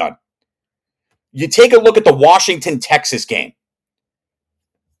gets it done. You take a look at the Washington-Texas game.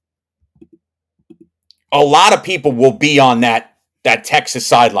 A lot of people will be on that Texas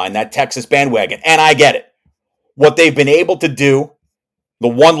sideline, that Texas bandwagon, and I get it. What they've been able to do, the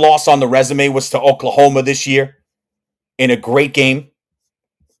one loss on the resume was to Oklahoma this year in a great game.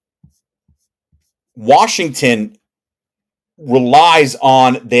 Washington relies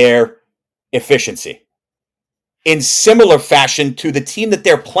on their efficiency in similar fashion to the team that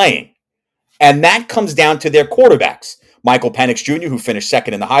they're playing. And that comes down to their quarterbacks. Michael Penix Jr., who finished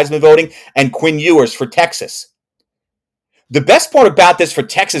second in the Heisman voting, and Quinn Ewers for Texas. The best part about this for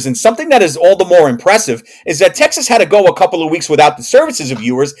Texas, and something that is all the more impressive, is that Texas had to go a couple of weeks without the services of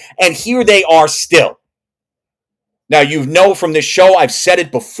Ewers, and here they are still. Now, you know from this show, I've said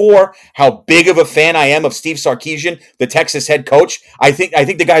it before, how big of a fan I am of Steve Sarkisian, the Texas head coach. I think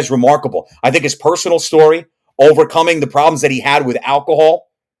the guy's remarkable. I think his personal story, overcoming the problems that he had with alcohol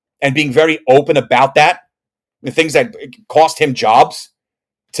and being very open about that, the things that cost him jobs,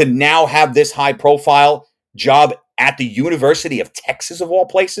 to now have this high-profile job at the University of Texas, of all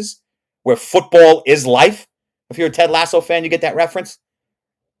places, where football is life. If you're a Ted Lasso fan, you get that reference.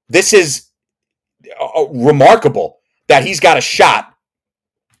 This is remarkable that he's got a shot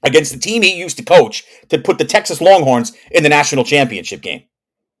against the team he used to coach to put the Texas Longhorns in the national championship game.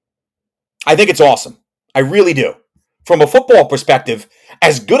 I think it's awesome. I really do. From a football perspective,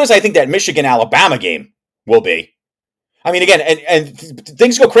 as good as I think that Michigan-Alabama game will be, I mean, again, and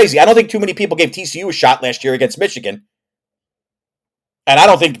things go crazy. I don't think too many people gave TCU a shot last year against Michigan. And I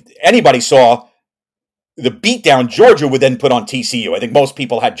don't think anybody saw the beatdown Georgia would then put on TCU. I think most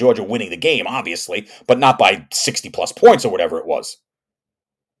people had Georgia winning the game, obviously, but not by 60-plus points or whatever it was.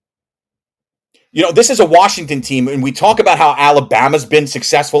 You know, this is a Washington team, and we talk about how Alabama's been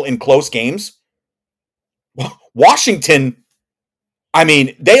successful in close games. Washington, I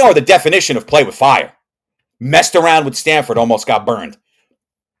mean, they are the definition of play with fire. Messed around with Stanford, almost got burned.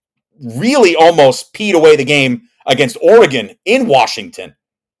 Really almost peed away the game against Oregon in Washington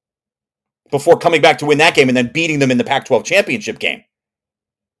before coming back to win that game and then beating them in the Pac-12 championship game.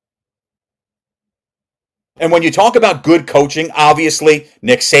 And when you talk about good coaching, obviously,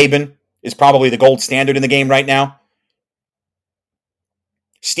 Nick Saban is probably the gold standard in the game right now.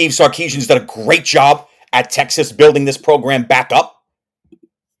 Steve Sarkisian's done a great job at Texas building this program back up.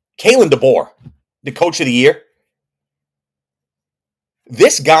 Kalen DeBoer, the coach of the year.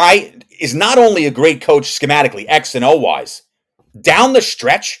 This guy is not only a great coach schematically, X and O-wise. Down the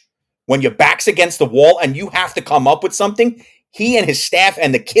stretch, when your back's against the wall and you have to come up with something, he and his staff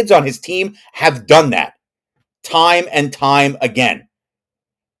and the kids on his team have done that time and time again.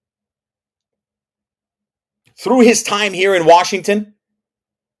 Through his time here in Washington,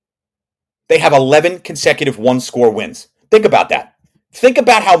 they have 11 consecutive one-score wins. Think about that. Think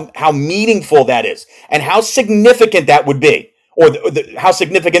about how meaningful that is and how significant that would be, or how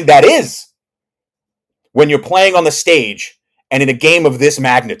significant that is when you're playing on the stage and in a game of this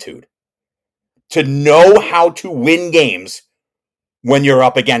magnitude. To know how to win games when you're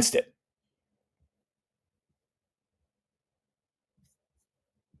up against it.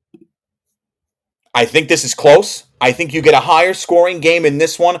 I think this is close. I think you get a higher scoring game in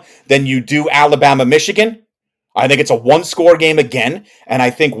this one than you do Alabama-Michigan. I think it's a one-score game again. And I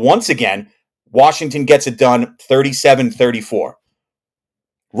think, once again, Washington gets it done 37-34.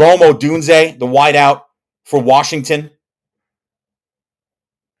 Rome Odunze, the wideout for Washington,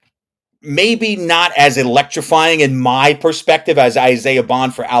 maybe not as electrifying in my perspective as Isaiah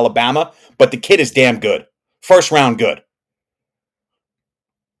Bond for Alabama, but the kid is damn good. First round good.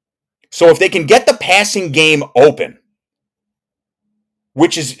 So if they can get the passing game open,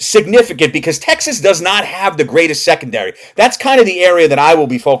 which is significant because Texas does not have the greatest secondary. That's kind of the area that I will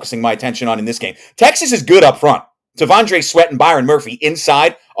be focusing my attention on in this game. Texas is good up front. T'Vondre Sweat and Byron Murphy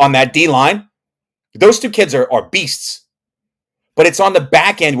inside on that D-line. Those two kids are beasts. But it's on the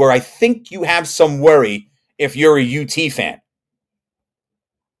back end where I think you have some worry if you're a UT fan.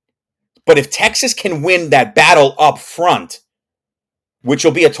 But if Texas can win that battle up front, which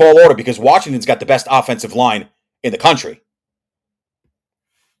will be a tall order because Washington's got the best offensive line in the country,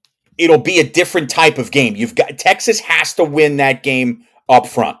 it'll be a different type of game. Texas has to win that game up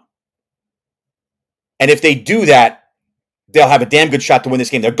front. And if they do that, they'll have a damn good shot to win this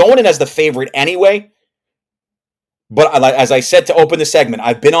game. They're going in as the favorite anyway. But as I said to open the segment,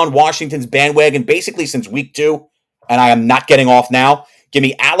 I've been on Washington's bandwagon basically since week 2, and I am not getting off now. Give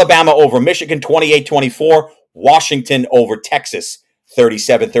me Alabama over Michigan 28-24, Washington over Texas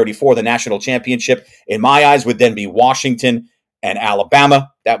 37-34. The national championship, in my eyes, would then be Washington and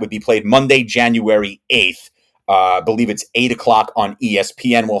Alabama. That would be played Monday, January 8th. I believe it's 8 o'clock on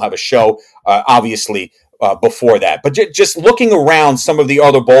ESPN. We'll have a show, obviously, before that. But just looking around some of the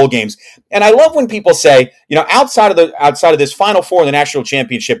other bowl games, and I love when people say, you know, outside of this Final Four in the national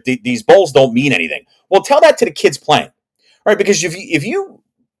championship, these bowls don't mean anything. Well, tell that to the kids playing, right? Because if you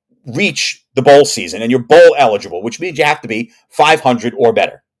reach the bowl season and you're bowl eligible, which means you have to be 500 or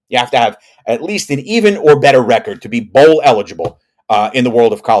better. You have to have at least an even or better record to be bowl eligible in the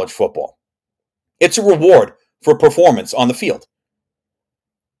world of college football. It's a reward for performance on the field.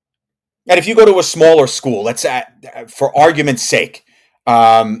 And if you go to a smaller school, let's for argument's sake,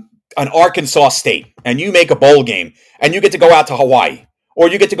 an Arkansas State, and you make a bowl game, and you get to go out to Hawaii, or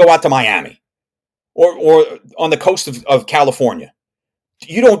you get to go out to Miami, or on the coast of California,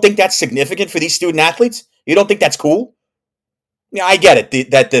 you don't think that's significant for these student athletes? You don't think that's cool? Yeah, I get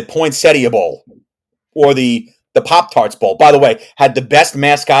it. That the Poinsettia Bowl or the Pop-Tarts Bowl, by the way, had the best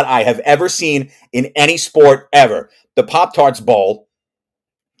mascot I have ever seen in any sport ever. The Pop-Tarts Bowl,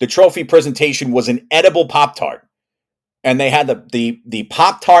 the trophy presentation was an edible Pop-Tart. And they had the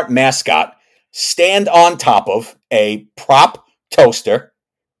Pop-Tart mascot stand on top of a prop toaster.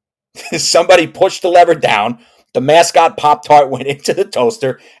 Somebody pushed the lever down. The mascot Pop-Tart went into the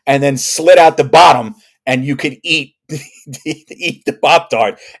toaster and then slid out the bottom, and you could eat the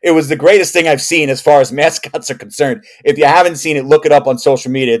Pop-Tart. It was the greatest thing I've seen as far as mascots are concerned. If you haven't seen it, look it up on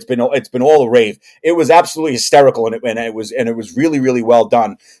social media. It's been all the rave. It was absolutely hysterical, and it was really, really well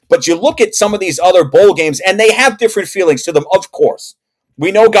done. But you look at some of these other bowl games, and they have different feelings to them, of course.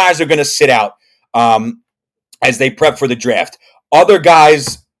 We know guys are going to sit out as they prep for the draft. Other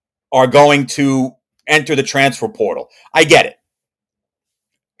guys are going to enter the transfer portal. I get it.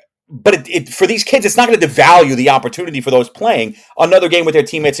 But for these kids, it's not going to devalue the opportunity for those playing another game with their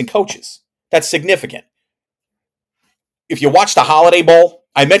teammates and coaches. That's significant. If you watch the Holiday Bowl,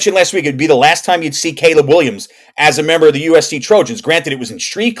 I mentioned last week it'd be the last time you'd see Caleb Williams as a member of the USC Trojans. Granted, it was in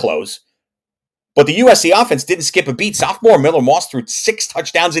street clothes, but the USC offense didn't skip a beat. Sophomore Miller Moss threw 6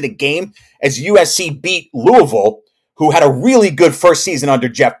 touchdowns in a game as USC beat Louisville, who had a really good first season under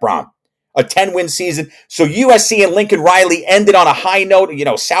Jeff Brom. A 10-win season. So USC and Lincoln Riley ended on a high note,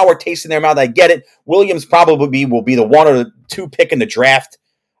 sour taste in their mouth. I get it. Williams probably will be the 1 or the 2 pick in the draft.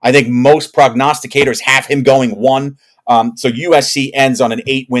 I think most prognosticators have him going 1. So USC ends on an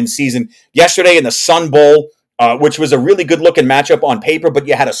 8-win season. Yesterday in the Sun Bowl, which was a really good-looking matchup on paper, but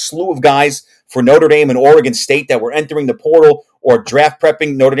you had a slew of guys for Notre Dame and Oregon State that were entering the portal or draft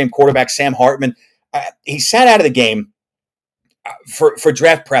prepping. Notre Dame quarterback Sam Hartman. He sat out of the game for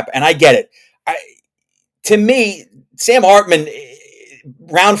draft prep, and I get it. To me, Sam Hartman,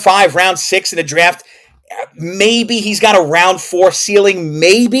 round 5, round 6 in the draft, maybe he's got a round 4 ceiling,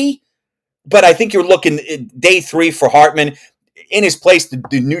 maybe, but I think you're looking at day 3 for Hartman. In his place,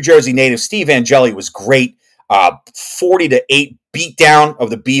 the New Jersey native Steve Angeli was great. 40-8 beatdown of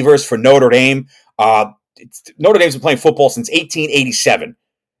the Beavers for Notre Dame. Notre Dame's been playing football since 1887.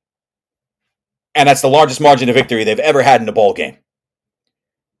 And that's the largest margin of victory they've ever had in a bowl game.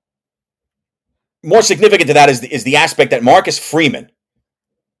 More significant to that is the aspect that Marcus Freeman,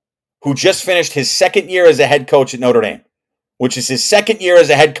 who just finished his second year as a head coach at Notre Dame, which is his second year as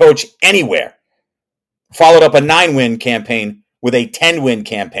a head coach anywhere, followed up a 9-win campaign with a 10-win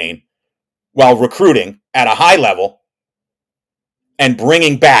campaign while recruiting at a high level and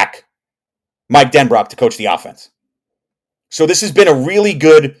bringing back Mike Denbrock to coach the offense. So this has been a really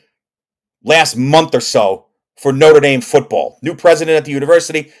good last month or so for Notre Dame football. New president at the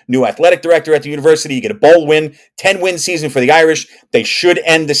university, new athletic director at the university. You get a bowl win, 10-win season for the Irish. They should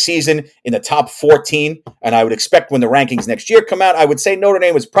end the season in the top 14, and I would expect when the rankings next year come out, I would say Notre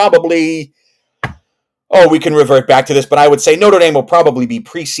Dame was probably, we can revert back to this, but I would say Notre Dame will probably be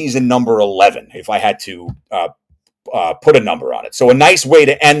preseason number 11 if I had to put a number on it. So a nice way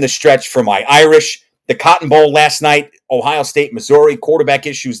to end the stretch for my Irish. The Cotton Bowl last night, Ohio State, Missouri, quarterback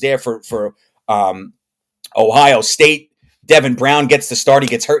issues there for Ohio State. Devin Brown gets the start. He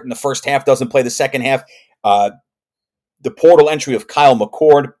gets hurt in the first half, doesn't play the second half. The portal entry of Kyle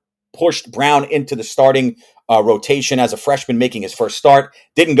McCord pushed Brown into the starting rotation as a freshman making his first start.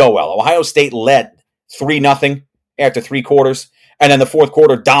 Didn't go well. Ohio State led 3-0 after 3 quarters, and then the fourth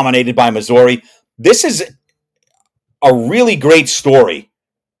quarter dominated by Missouri. This is a really great story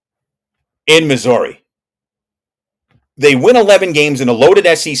in Missouri. They win 11 games in a loaded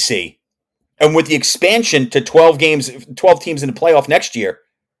SEC, and with the expansion to 12 teams in the playoff next year,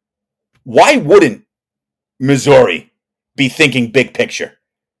 why wouldn't Missouri be thinking big picture?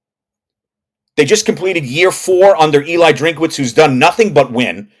 They just completed year 4 under Eli Drinkwitz, who's done nothing but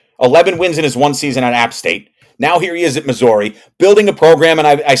win. 11 wins in his 1 season at App State. Now here he is at Missouri, building a program, and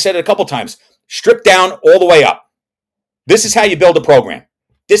I said it a couple times, stripped down all the way up. This is how you build a program.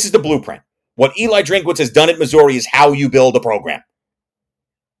 This is the blueprint. What Eli Drinkwitz has done at Missouri is how you build a program.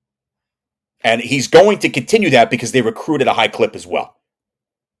 And he's going to continue that because they recruit at a high clip as well.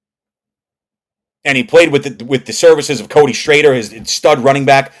 And he played with the services of Cody Schrader, his stud running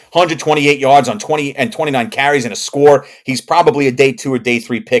back, 128 yards on 29 carries and a score. He's probably a day 2 or day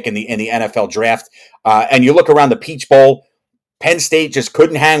 3 pick in the NFL draft. And you look around the Peach Bowl, Penn State just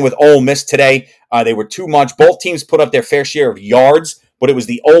couldn't hang with Ole Miss today. They were too much. Both teams put up their fair share of yards, but it was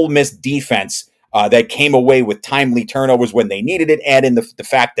the Ole Miss defense that came away with timely turnovers when they needed it. Add in the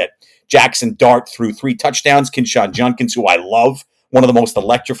fact that Jackson Dart threw 3 touchdowns. Kinshawn Junkins, who I love, one of the most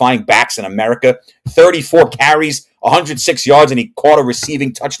electrifying backs in America, 34 carries, 106 yards, and he caught a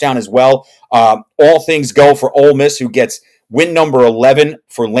receiving touchdown as well. All things go for Ole Miss, who gets win number 11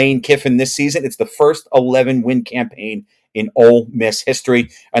 for Lane Kiffin this season. It's the first 11-win campaign in Ole Miss history.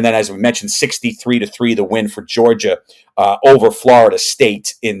 And then, as we mentioned, 63-3, the win for Georgia over Florida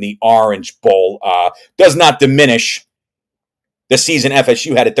State in the Orange Bowl. Does not diminish the season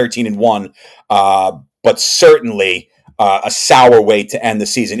FSU had at 13-1, but certainly a sour way to end the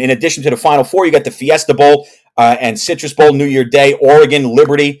season. In addition to the Final Four, you got the Fiesta Bowl and Citrus Bowl, New Year Day, Oregon,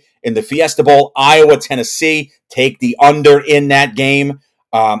 Liberty in the Fiesta Bowl, Iowa, Tennessee. Take the under in that game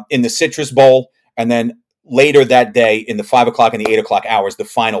in the Citrus Bowl. And then later that day in the 5 o'clock and the 8 o'clock hours, the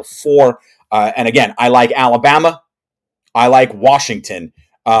Final Four. And again, I like Alabama. I like Washington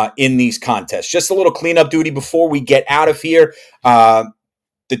in these contests. Just a little cleanup duty before we get out of here.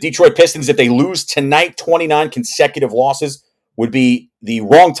 The Detroit Pistons, if they lose tonight, 29 consecutive losses would be the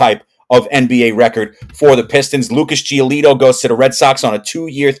wrong type of NBA record for the Pistons. Lucas Giolito goes to the Red Sox on a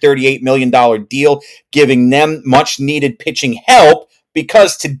 2-year, $38 million deal, giving them much-needed pitching help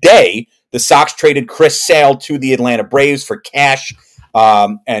because today the Sox traded Chris Sale to the Atlanta Braves for cash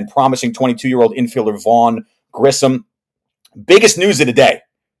and promising 22-year-old infielder Vaughn Grissom. Biggest news of the day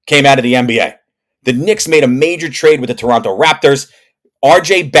came out of the NBA. The Knicks made a major trade with the Toronto Raptors.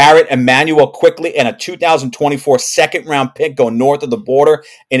 R.J. Barrett, Emmanuel Quickly, and a 2024 second-round pick go north of the border.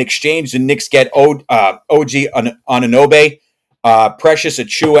 In exchange, the Knicks get OG Anunoby, Precious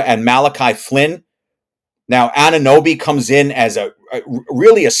Achiuwa, and Malachi Flynn. Now, Anunoby comes in as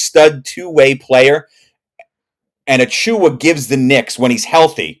really a stud two-way player, and Achiuwa gives the Knicks, when he's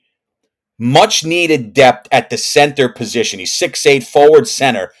healthy, much-needed depth at the center position. He's 6'8", forward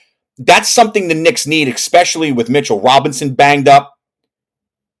center. That's something the Knicks need, especially with Mitchell Robinson banged up.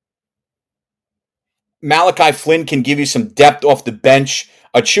 Malachi Flynn can give you some depth off the bench.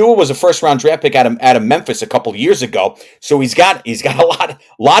 Achiuwa was a first-round draft pick out of Memphis a couple years ago, so he's got a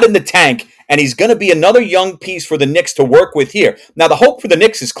lot in the tank, and he's going to be another young piece for the Knicks to work with here. Now, the hope for the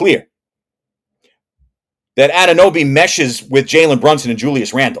Knicks is clear, that Anunoby meshes with Jalen Brunson and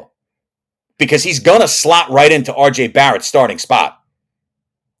Julius Randle, because he's going to slot right into R.J. Barrett's starting spot.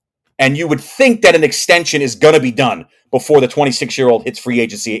 And you would think that an extension is going to be done before the 26-year-old hits free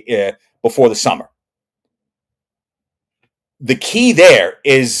agency before the summer. The key there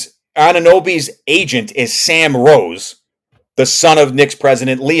is Anunoby's agent is Sam Rose, the son of Knicks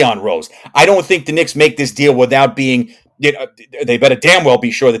president Leon Rose. I don't think the Knicks make this deal without being, they better damn well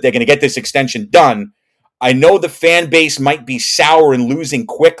be sure that they're going to get this extension done. I know the fan base might be sour and losing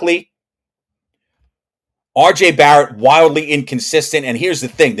quickly. R.J. Barrett, wildly inconsistent. And here's the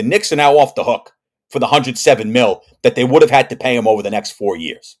thing. The Knicks are now off the hook for the $107 million that they would have had to pay him over the next 4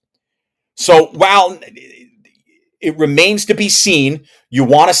 years. So while it remains to be seen, you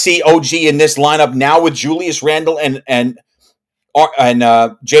want to see OG in this lineup now with Julius Randle and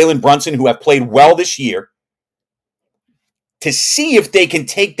Jalen Brunson, who have played well this year, to see if they can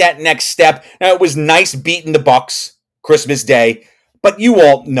take that next step. Now, it was nice beating the Bucks Christmas Day, but you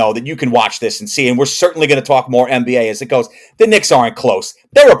all know that you can watch this and see, and we're certainly going to talk more NBA as it goes. The Knicks aren't close.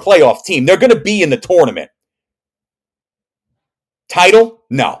 They're a playoff team. They're going to be in the tournament. Title?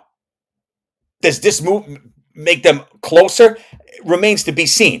 No. Does this move make them closer? It remains to be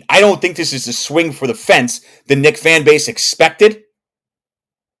seen. I don't think this is a swing for the fence the Knick fan base expected,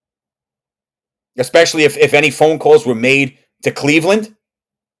 especially if any phone calls were made to Cleveland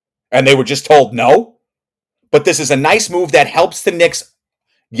and they were just told no. But this is a nice move that helps the Knicks,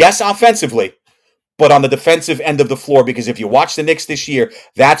 yes, offensively, but on the defensive end of the floor, because if you watch the Knicks this year,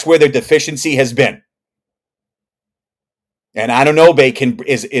 that's where their deficiency has been. And Anunoby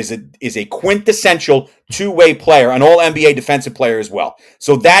is a quintessential two-way player, an all-NBA defensive player as well.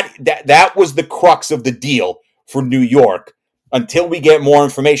 So that was the crux of the deal for New York until we get more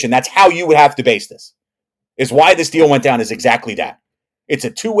information. That's how you would have to base this. Is why this deal went down is exactly that. It's a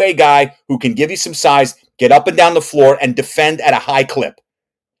two-way guy who can give you some size, get up and down the floor, and defend at a high clip.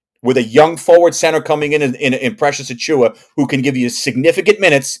 With a young forward center coming in Precious Achiuwa, who can give you significant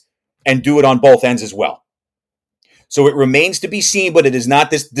minutes and do it on both ends as well. So it remains to be seen, but it is not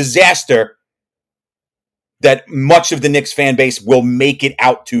this disaster that much of the Knicks fan base will make it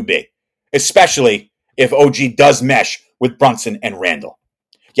out to be, especially if OG does mesh with Brunson and Randle.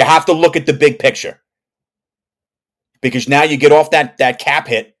 You have to look at the big picture, because now you get off that cap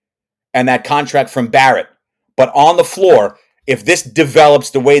hit and that contract from Barrett. But on the floor, if this develops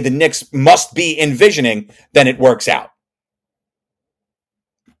the way the Knicks must be envisioning, then it works out.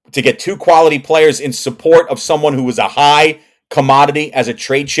 to get 2 quality players in support of someone who was a high commodity as a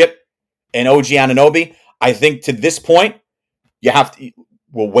trade chip in OG Anunoby. I think to this point,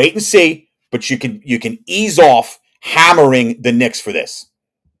 we'll wait and see, but you can ease off hammering the Knicks for this.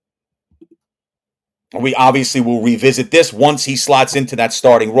 We obviously will revisit this once he slots into that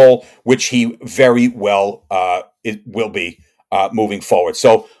starting role, which he very well it will be moving forward.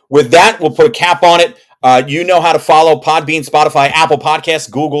 So with that, we'll put a cap on it. You know how to follow Podbean, Spotify, Apple Podcasts,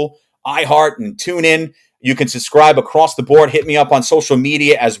 Google, iHeart, and TuneIn. You can subscribe across the board. Hit me up on social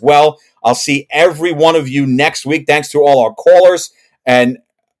media as well. I'll see every one of you next week. Thanks to all our callers. And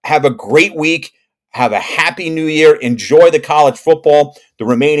have a great week. Have a happy new year. Enjoy the college football, the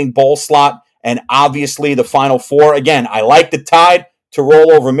remaining bowl slot, and obviously the Final Four. Again, I like the Tide to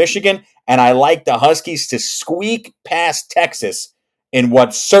roll over Michigan, and I like the Huskies to squeak past Texas in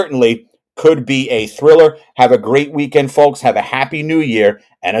what certainly could be a thriller. Have a great weekend, folks. Have a happy new year.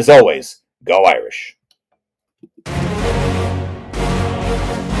 And as always, go Irish.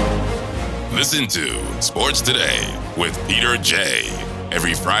 Listen to Sports Today with Peter J.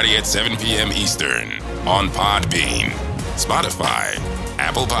 every Friday at 7 p.m. Eastern on Podbean, Spotify,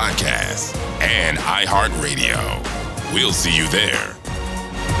 Apple Podcasts, and iHeartRadio. We'll see you there.